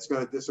and it's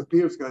going to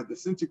disappear. It's going to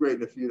disintegrate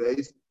in a few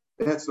days.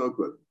 That's no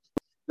good.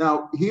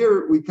 Now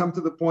here we come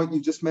to the point you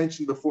just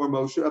mentioned before,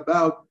 Moshe,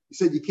 about you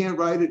said you can't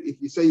write it.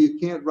 If you say you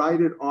can't write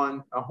it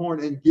on a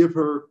horn and give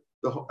her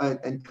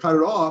and cut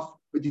it off,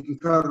 but you can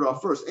cut it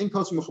off first. So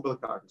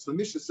the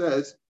Mishnah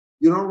says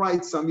you don't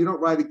write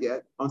a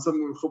get on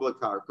something with chubal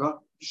karka.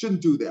 You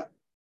shouldn't do that,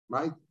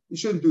 right? You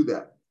shouldn't do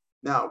that.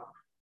 Now,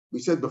 we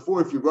said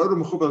before, if you wrote a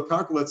mechubal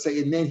karka, let's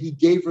say, and then he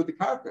gave her the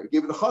karka,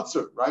 gave her the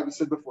chutzner, right? We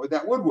said before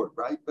that would work,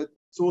 right? But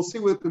so we'll see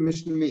what the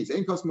Mishnah means.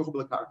 Ain't kos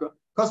mechubal karka.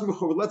 Kos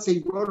mechubal. Let's say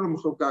he wrote it a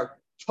mechubal karka,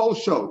 tol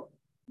showed,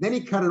 then he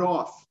cut it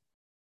off,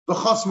 the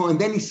chasmo, and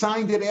then he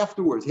signed it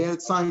afterwards. He had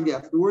it signed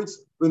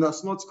afterwards.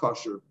 V'naslot's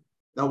kosher.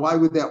 Now, why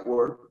would that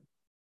work?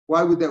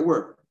 Why would that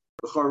work?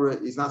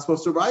 He's not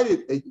supposed to write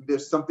it.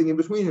 There's something in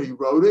between here. He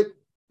wrote it,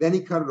 then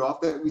he cut it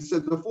off. That we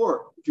said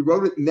before. If you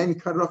wrote it and then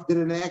cut it off, did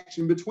an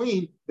action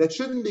between, that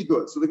shouldn't be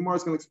good. So the Gemara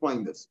is going to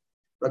explain this.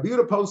 Rabbi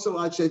Yehuda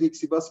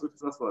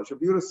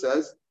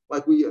says,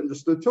 like we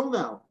understood till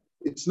now,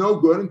 it's no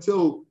good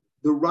until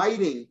the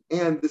writing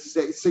and the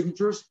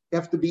signatures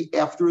have to be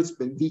after it's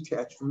been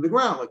detached from the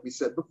ground, like we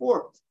said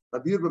before.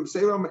 You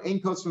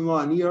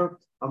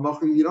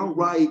don't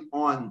write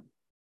on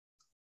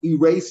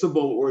erasable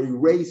or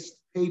erased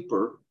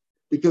paper,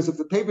 because if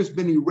the paper's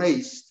been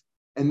erased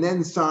and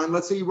then signed,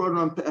 let's say you wrote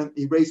it on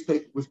erased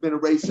paper, was been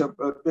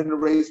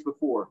erased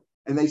before,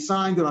 and they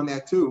signed it on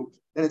that too,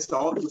 then it's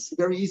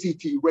very easy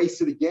to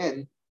erase it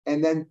again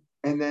and then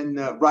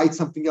write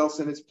something else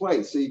in its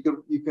place. So you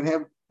can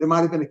have, there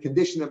might have been a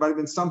condition, there might have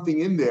been something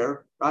in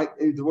there, right?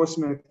 A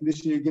divorcement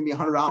condition, you give me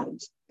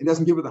 $100. It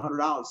doesn't give her the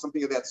 $100,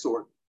 something of that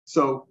sort.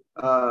 So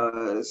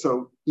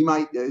he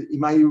might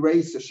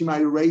erase, or she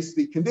might erase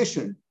the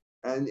condition,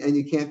 and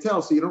you can't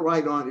tell. So you don't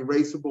write on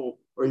erasable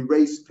or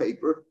erased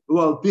paper.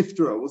 Well,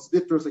 diphthera.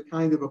 Diphthera is a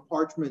kind of a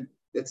parchment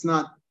that's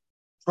not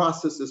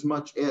processed as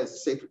much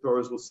as Sefer Torah,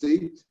 as we'll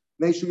see.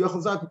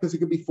 Because it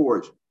could be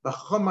forged. The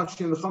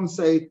Chum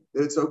say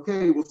that it's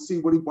okay. We'll see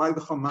why the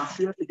Chum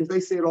Machshir, because they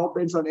say it all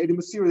bends on Edom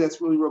Asir.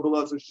 That's really Rabbi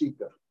Elazar's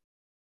Shita.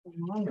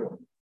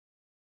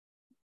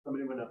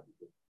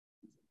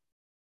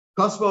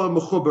 Kasva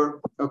mechuber.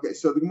 Okay,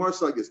 so the Gemara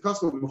is like this.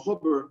 Kasva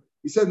mechuber.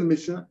 He said in the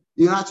Mishnah,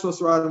 you're not supposed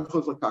to write on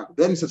mechuber l'karka.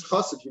 Then he says,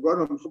 chas, if you wrote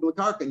on mechuber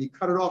l'karka and you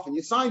cut it off and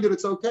you signed it,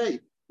 it's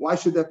okay. Why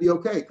should that be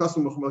okay? Kasva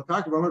mechuber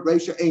l'karka.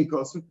 Reisha ain't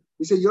kasva.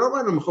 We said you don't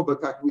write on mechuber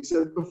l'karka. We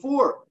said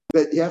before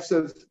that you have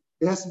to.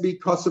 It has to be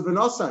kasva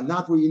v'nasa,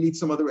 not where you need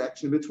some other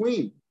action in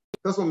between.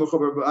 Here's what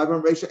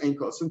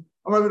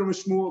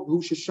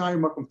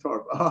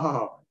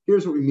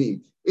we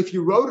mean. If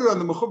you wrote it on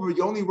the mechuber,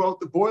 you only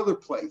wrote the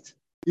boilerplate.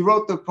 You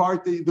wrote the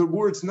part, the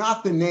words,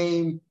 not the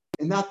name,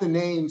 and not the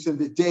names and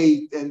the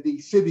date and the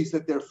cities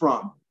that they're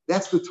from.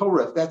 That's the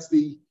Torah. That's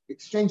the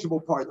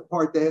exchangeable part, the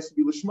part that has to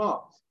be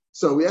lishma.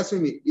 So we asked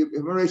me, if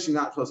you're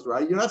not supposed to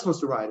write it, you're not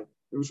supposed to write it.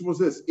 It was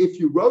this. If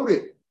you wrote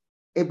it,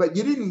 but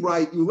you didn't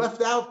write, you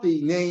left out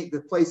the name,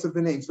 the place of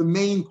the names, the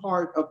main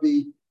part of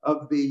the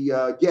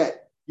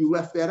get. You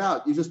left that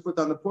out. You just put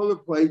on the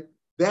boilerplate.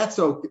 That's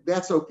okay.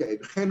 That's okay.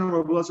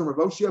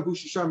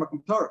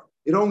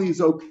 It only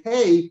is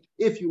okay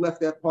if you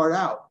left that part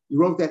out. You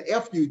wrote that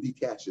after you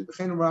detached it.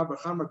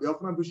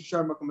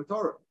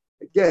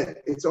 Again,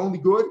 it's only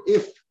good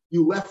if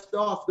you left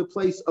off the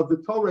place of the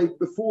Torah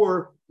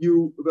before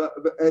you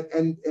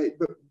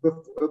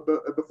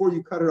before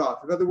you cut it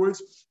off. In other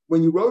words,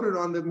 when you wrote it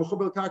on the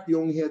mechuber l'karka, you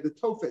only had the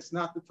tofes,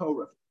 not the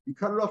Torah. You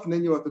cut it off and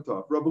then you wrote the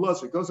Torah. Rabbi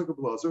Lazar goes like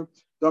Rabbi Lazar.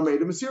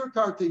 Dameid Masir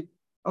Karti.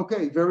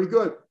 Okay, very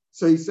good.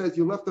 So he says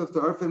you left off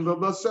the Torah, and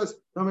Rabbi Lazar says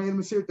Dameid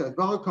Masir Karti.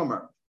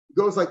 Valakamar. It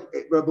goes like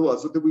Rabbi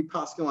Lazar. That we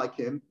paskin like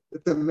him.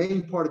 That the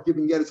main part of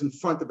giving get is in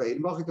front of it.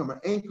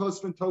 Valakamar. Ain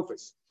kosvin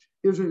tofes.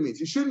 Here's what it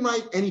means. You shouldn't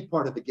write any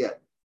part of the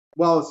get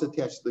while it's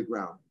attached to the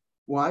ground.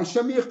 Why?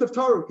 Shemiach of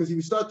Torah, because if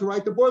you start to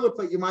write the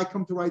boilerplate, you might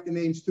come to write the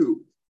names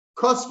too.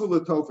 Kosful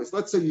of Tofes.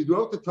 Let's say you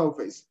wrote the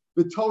Tofes,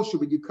 the Tosha,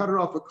 but you cut it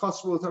off a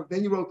Kosful of Tofes,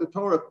 then you wrote the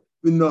Torah,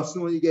 the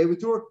Nasan, when you gave it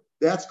to her.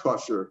 That's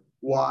kosher.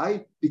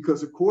 Why?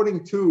 Because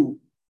according to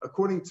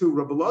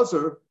Rabbi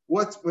Lazar,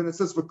 when it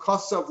says for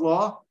Kosav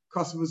law,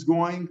 Kosav is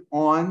going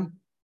on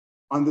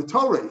the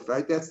Torah,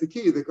 right? That's the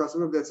key. The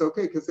Kosav, that's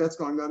okay, because that's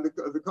going on the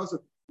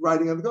Kosav,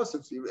 writing on the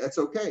Kosav. So that's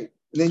okay.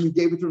 And then you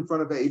gave it to in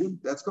front of Adam,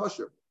 that's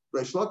kosher.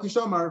 Reish Lakish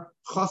Amar,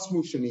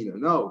 Chasmu Shanina.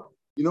 No.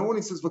 You know when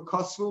he says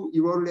Vakasvu,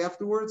 you wrote it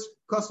afterwards?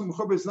 Kasvu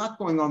Mechuber is not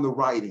going on the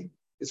writing,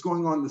 it's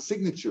going on the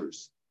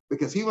signatures.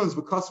 Because he learns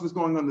Vakasvu is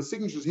going on the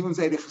signatures. He learns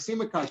Eideh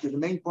Chasimakar. The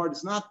main part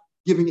is not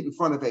giving it in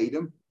front of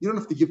Adam. You don't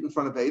have to give it in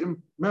front of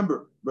Adam.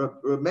 Remember,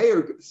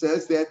 Meir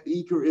says that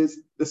the Iker is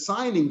the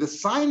signing. The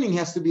signing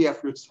has to be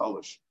after it's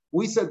Tolish.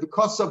 We said the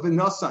Kosav and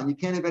Nasan. You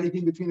can't have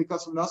anything between the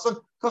Kosav and Nasan.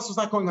 Kosav is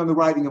not going on the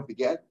writing of the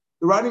get.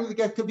 The writing of the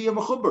get could be a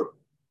Mechuber.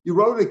 You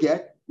wrote a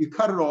get, you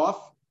cut it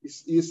off,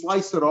 you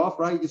sliced it off,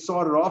 right? You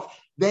sawed it off.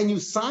 Then you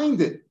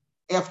signed it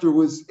after it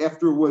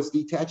was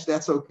detached.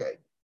 That's okay,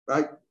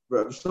 right?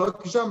 You shouldn't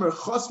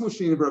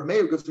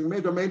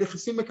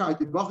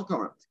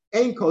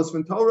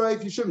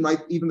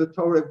write even the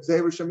Torah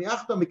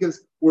because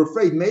we're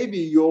afraid maybe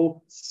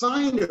you'll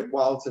sign it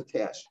while it's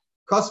attached.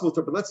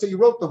 But let's say you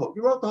wrote the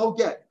whole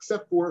get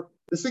except for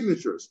the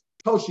signatures.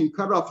 Toshi, you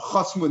cut it off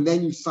chasmu and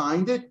then you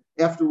signed it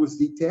after it was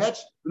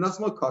detached. The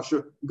nasmal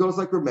kosher goes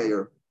like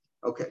Rameir.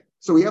 Okay,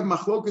 so we have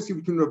machlokas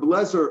between Rabbi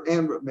Lezer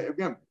and Rameir.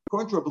 Again,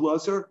 according to Rabbi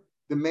Lezer,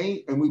 the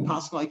main, and we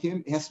pass like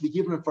him, it has to be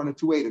given in front of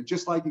two Adam.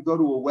 Just like you go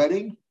to a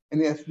wedding and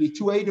there has to be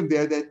two Adam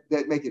there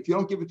that make it. If you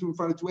don't give it to in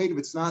front of two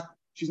Adam,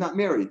 she's not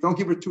married. Don't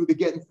give her to the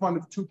get in front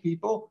of two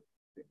people.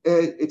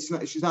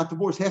 She's not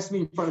divorced. It has to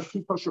be in front of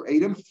two kosher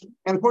Adam.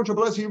 And according to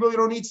Rabbi Lezer, you really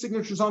don't need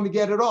signatures on the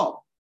get at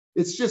all.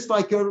 It's just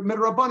like a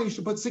midrabani. You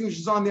should put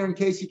signatures on there in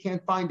case you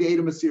can't find the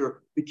Adam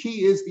Asir. The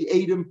key is the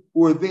Adam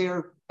who are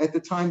there at the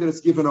time that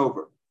it's given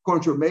over.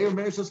 According to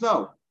Meir says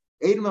no.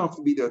 Adam don't have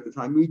to be there at the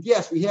time.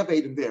 Yes, we have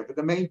Adam there, but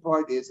the main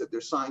part is that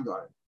they're signed on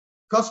it.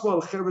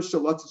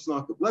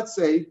 Let's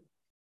say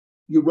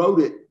you wrote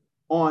it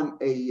on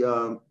a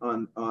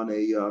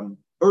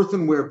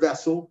earthenware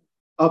vessel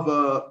of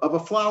a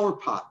flower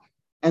pot,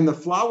 and the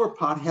flower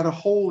pot had a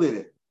hole in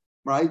it,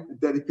 right?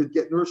 That it could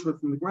get nourishment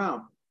from the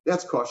ground.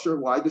 That's kosher.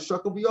 Why? The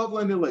shakal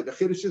biyavla nilei. The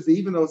chiddush is that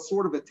even though it's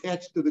sort of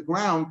attached to the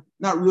ground,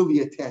 not really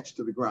attached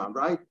to the ground,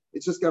 right?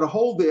 It's just got a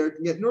hole there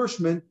to get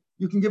nourishment.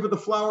 You can give it the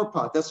flower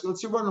pot. Let's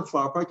say run a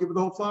flower pot. Give it the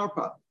whole flower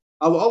pot.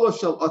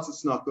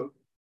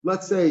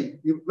 Let's say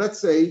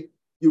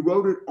you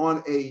wrote it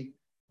on a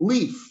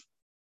leaf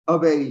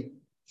of a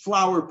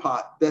flower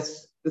pot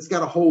that's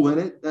got a hole in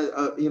it.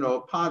 A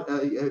pot,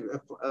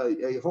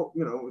 a hole.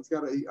 It's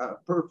got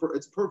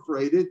it's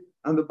perforated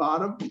on the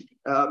bottom.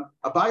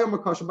 Abayo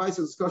makosher. Abayo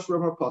says kosher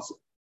of our apostle.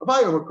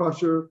 Abayo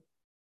makosher.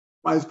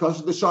 Why is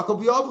kosher the shakal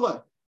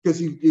biyavla? Because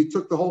you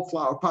took the whole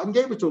flower pot and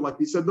gave it to her, like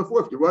we said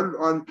before. If you wrote it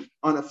on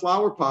a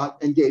flower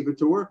pot and gave it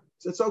to her,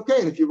 so it's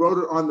okay. And if you wrote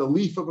it on the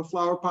leaf of a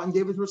flower pot and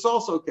gave it to her, it's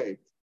also okay.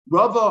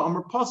 Rava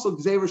Amar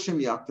Pasuk Gzeira Shem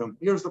Yaktam.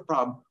 Here's the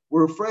problem.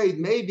 We're afraid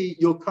maybe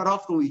you'll cut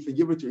off the leaf and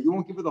give it to her. You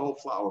won't give her the whole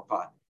flower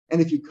pot.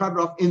 And if you cut it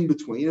off in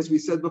between, as we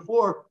said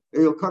before,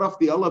 you'll cut off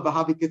the Allah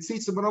Bahavi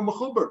Ketzitza B'no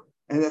Mechuber.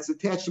 and that's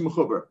attached to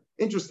mechuber.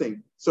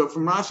 Interesting. So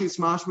from Rashi, it's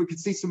mashma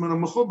ketzitza min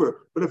mechuber.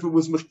 But if it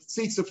was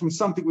ketzitza from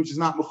something which is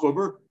not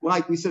mechuber,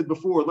 like we said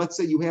before, let's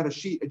say you had a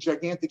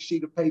gigantic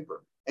sheet of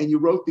paper, and you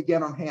wrote the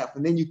get on half,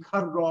 and then you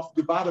cut it off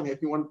the bottom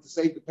half. You wanted to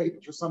save the paper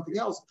for something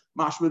else.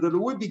 Mashma that it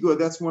would be good.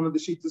 That's one of the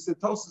sheets that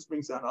Tosfos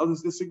brings down.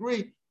 Others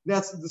disagree.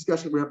 That's the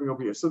discussion we're having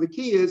over here. So the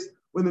key is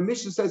when the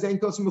Mishnah says ein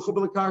kosim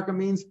mechuber lekarka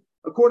means,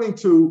 according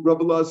to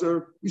Rabbi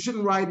Lazar, you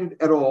shouldn't write it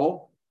at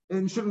all.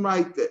 And you shouldn't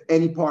write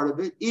any part of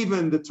it,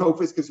 even the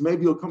Tofes, because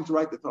maybe you'll come to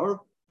write the Torah.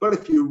 But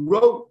if you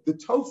wrote the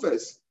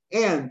Tofes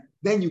and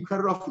then you cut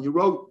it off and you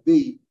wrote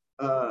the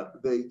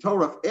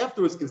Torah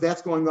afterwards, because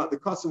that's going on, the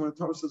custom, when the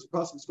Torah says the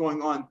custom is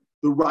going on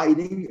the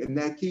writing, and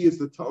that key is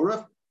the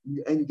Torah,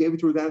 and you gave it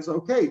to her, then it's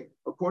okay.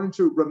 According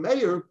to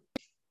Rameir,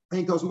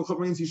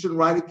 means you shouldn't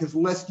write it because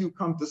lest you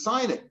come to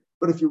sign it.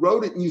 But if you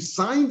wrote it and you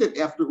signed it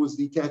after it was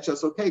detached,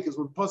 that's okay, because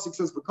when Pasuk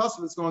says the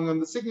custom, it's going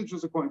on the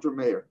signatures according to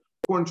Rameir.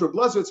 According to Rabbi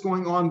Lazar, it's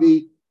going on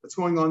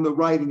the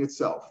writing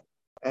itself.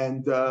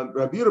 And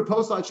Rabbi Yehuda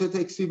poslat should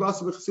take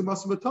sivas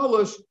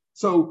v'chsimasa.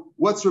 So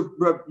what's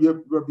Rabbi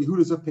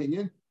Yehuda's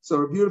opinion? So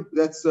Rabbi Yehuda,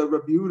 that's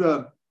Rabbi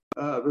Yehuda.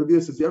 Rabbi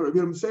Yehuda says, yeah, Rabbi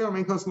Yehuda Meseir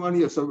main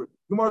kosmania. So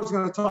Gemara is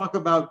going to talk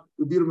about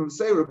Rabbi Yehuda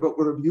Meseir, but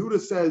what Rabbi Yehuda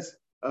says,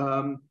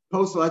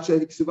 poslat should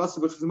take sivas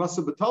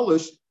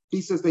v'chsimasa.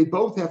 He says they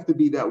both have to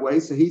be that way.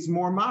 So he's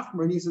more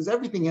machmer, and he says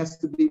everything has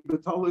to be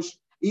betalish,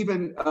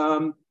 even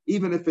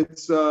if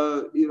it's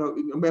no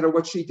matter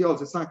what sheet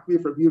tells. It's not clear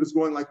if Rabbi Yehuda is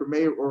going like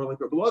Rameir or like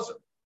Rabbi Lazar,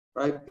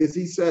 right? Because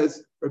he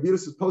says Rabbi Yehuda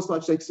says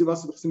poslat sheikh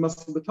sivas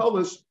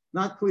betalish.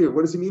 Not clear.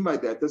 What does he mean by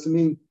that? Doesn't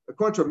mean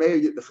according to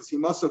Rameir the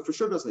chasimasa for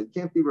sure doesn't. It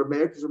can't be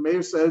Rameir because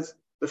Rameir says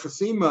the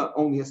chasima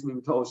only has to be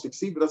betalish.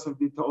 Ksiva doesn't have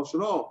to be betalish at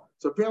all.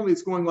 So apparently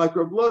it's going like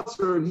Rabbi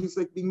Lazar, and he's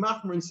like being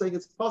machmer and saying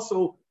it's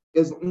puzzle.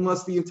 Is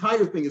unless the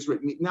entire thing is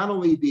written, not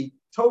only the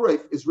Torah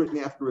is written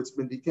after it's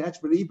been detached,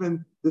 but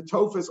even the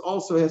Tofes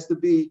also has to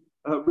be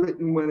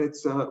written when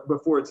it's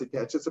before it's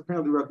attached. That's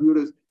apparently Rabbi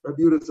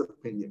Yehuda's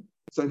opinion.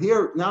 So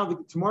here now,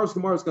 tomorrow's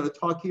Gemara is going to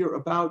talk here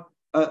about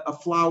a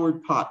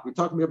flowered pot. We're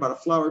talking about a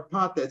flowered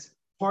pot that's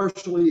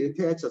partially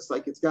attached. It's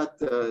like it's got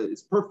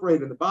it's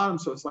perforated in the bottom,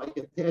 so it's like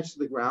attached to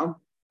the ground.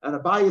 And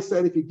Abaya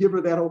said, if you give her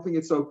that whole thing,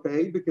 it's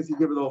okay because you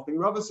give her the whole thing.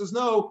 Rava says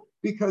no,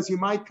 because you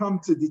might come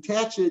to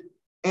detach it.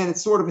 And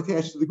it's sort of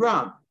attached to the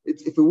ground.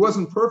 If it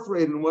wasn't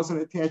perforated and wasn't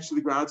attached to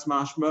the ground, it's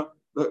mashma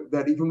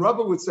that even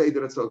Rubber would say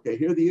that it's okay.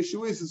 Here, the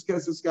issue is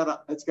because it's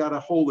got a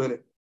hole in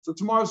it. So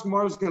tomorrow's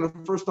Gemara is going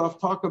to first off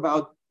talk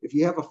about if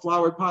you have a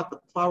flowered pot. The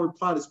flowered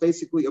pot is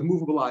basically a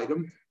movable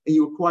item, and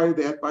you acquire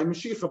that by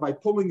mashicha, by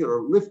pulling it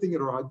or lifting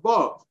it or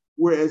hagbah.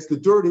 Whereas the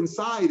dirt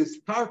inside is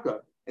karka,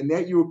 and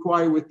that you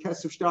acquire with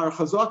kesef shtar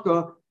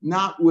chazaka,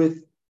 not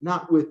with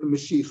the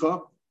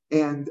mashicha.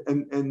 And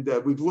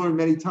we've learned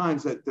many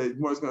times that the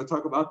Gemara is going to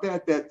talk about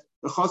that the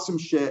chasim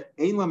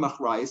she'ein la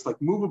machrayis, like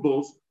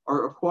movables,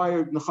 are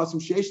acquired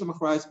nechasim she'esh la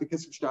machrayis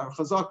because of shtar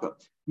chazaka.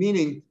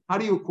 Meaning, how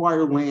do you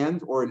acquire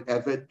land or an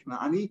eved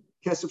knani?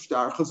 Kesef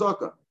shtar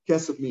chazaka.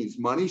 Kesef means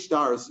money.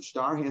 Shtar is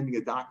shtar, handing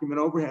a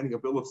document over, handing a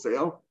bill of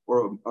sale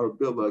or a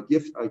bill of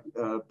gift,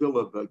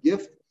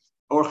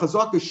 or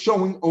chazaka is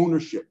showing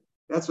ownership.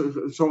 That's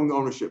what showing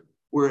ownership.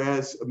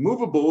 Whereas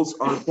movables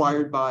are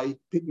acquired by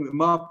picking them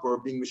up or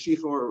being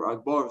mashicha or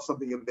agbah or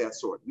something of that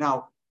sort.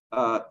 Now,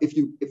 if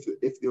you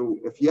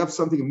have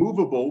something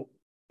movable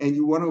and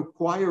you want to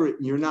acquire it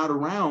and you're not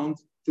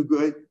around to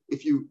good,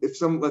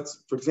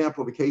 let's for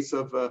example the case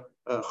of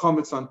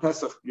chametz on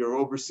Pesach, you're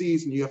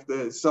overseas and you have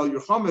to sell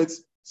your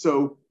chametz,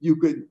 so you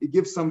could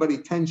give somebody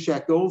 10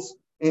 shekels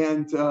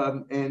and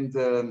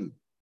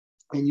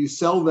you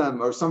sell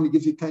them, or somebody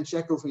gives you 10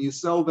 shekels and you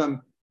sell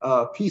them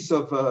a piece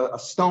of a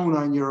stone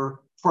on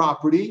your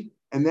property,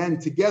 and then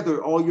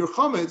together all your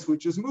chametz,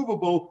 which is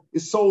movable,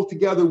 is sold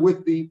together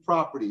with the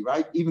property,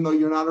 right? Even though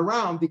you're not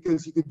around,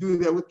 because you could do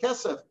that with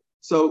kesef.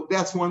 So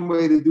that's one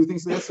way to do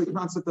things. So that's the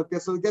concept of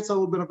kesef. So it gets a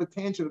little bit of a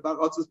tangent about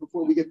otzos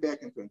before we get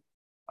back into it.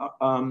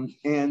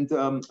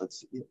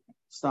 Let's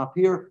stop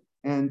here,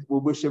 and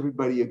we'll wish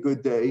everybody a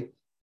good day.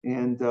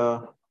 And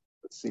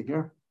let's see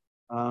here.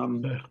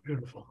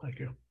 Beautiful, thank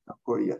you.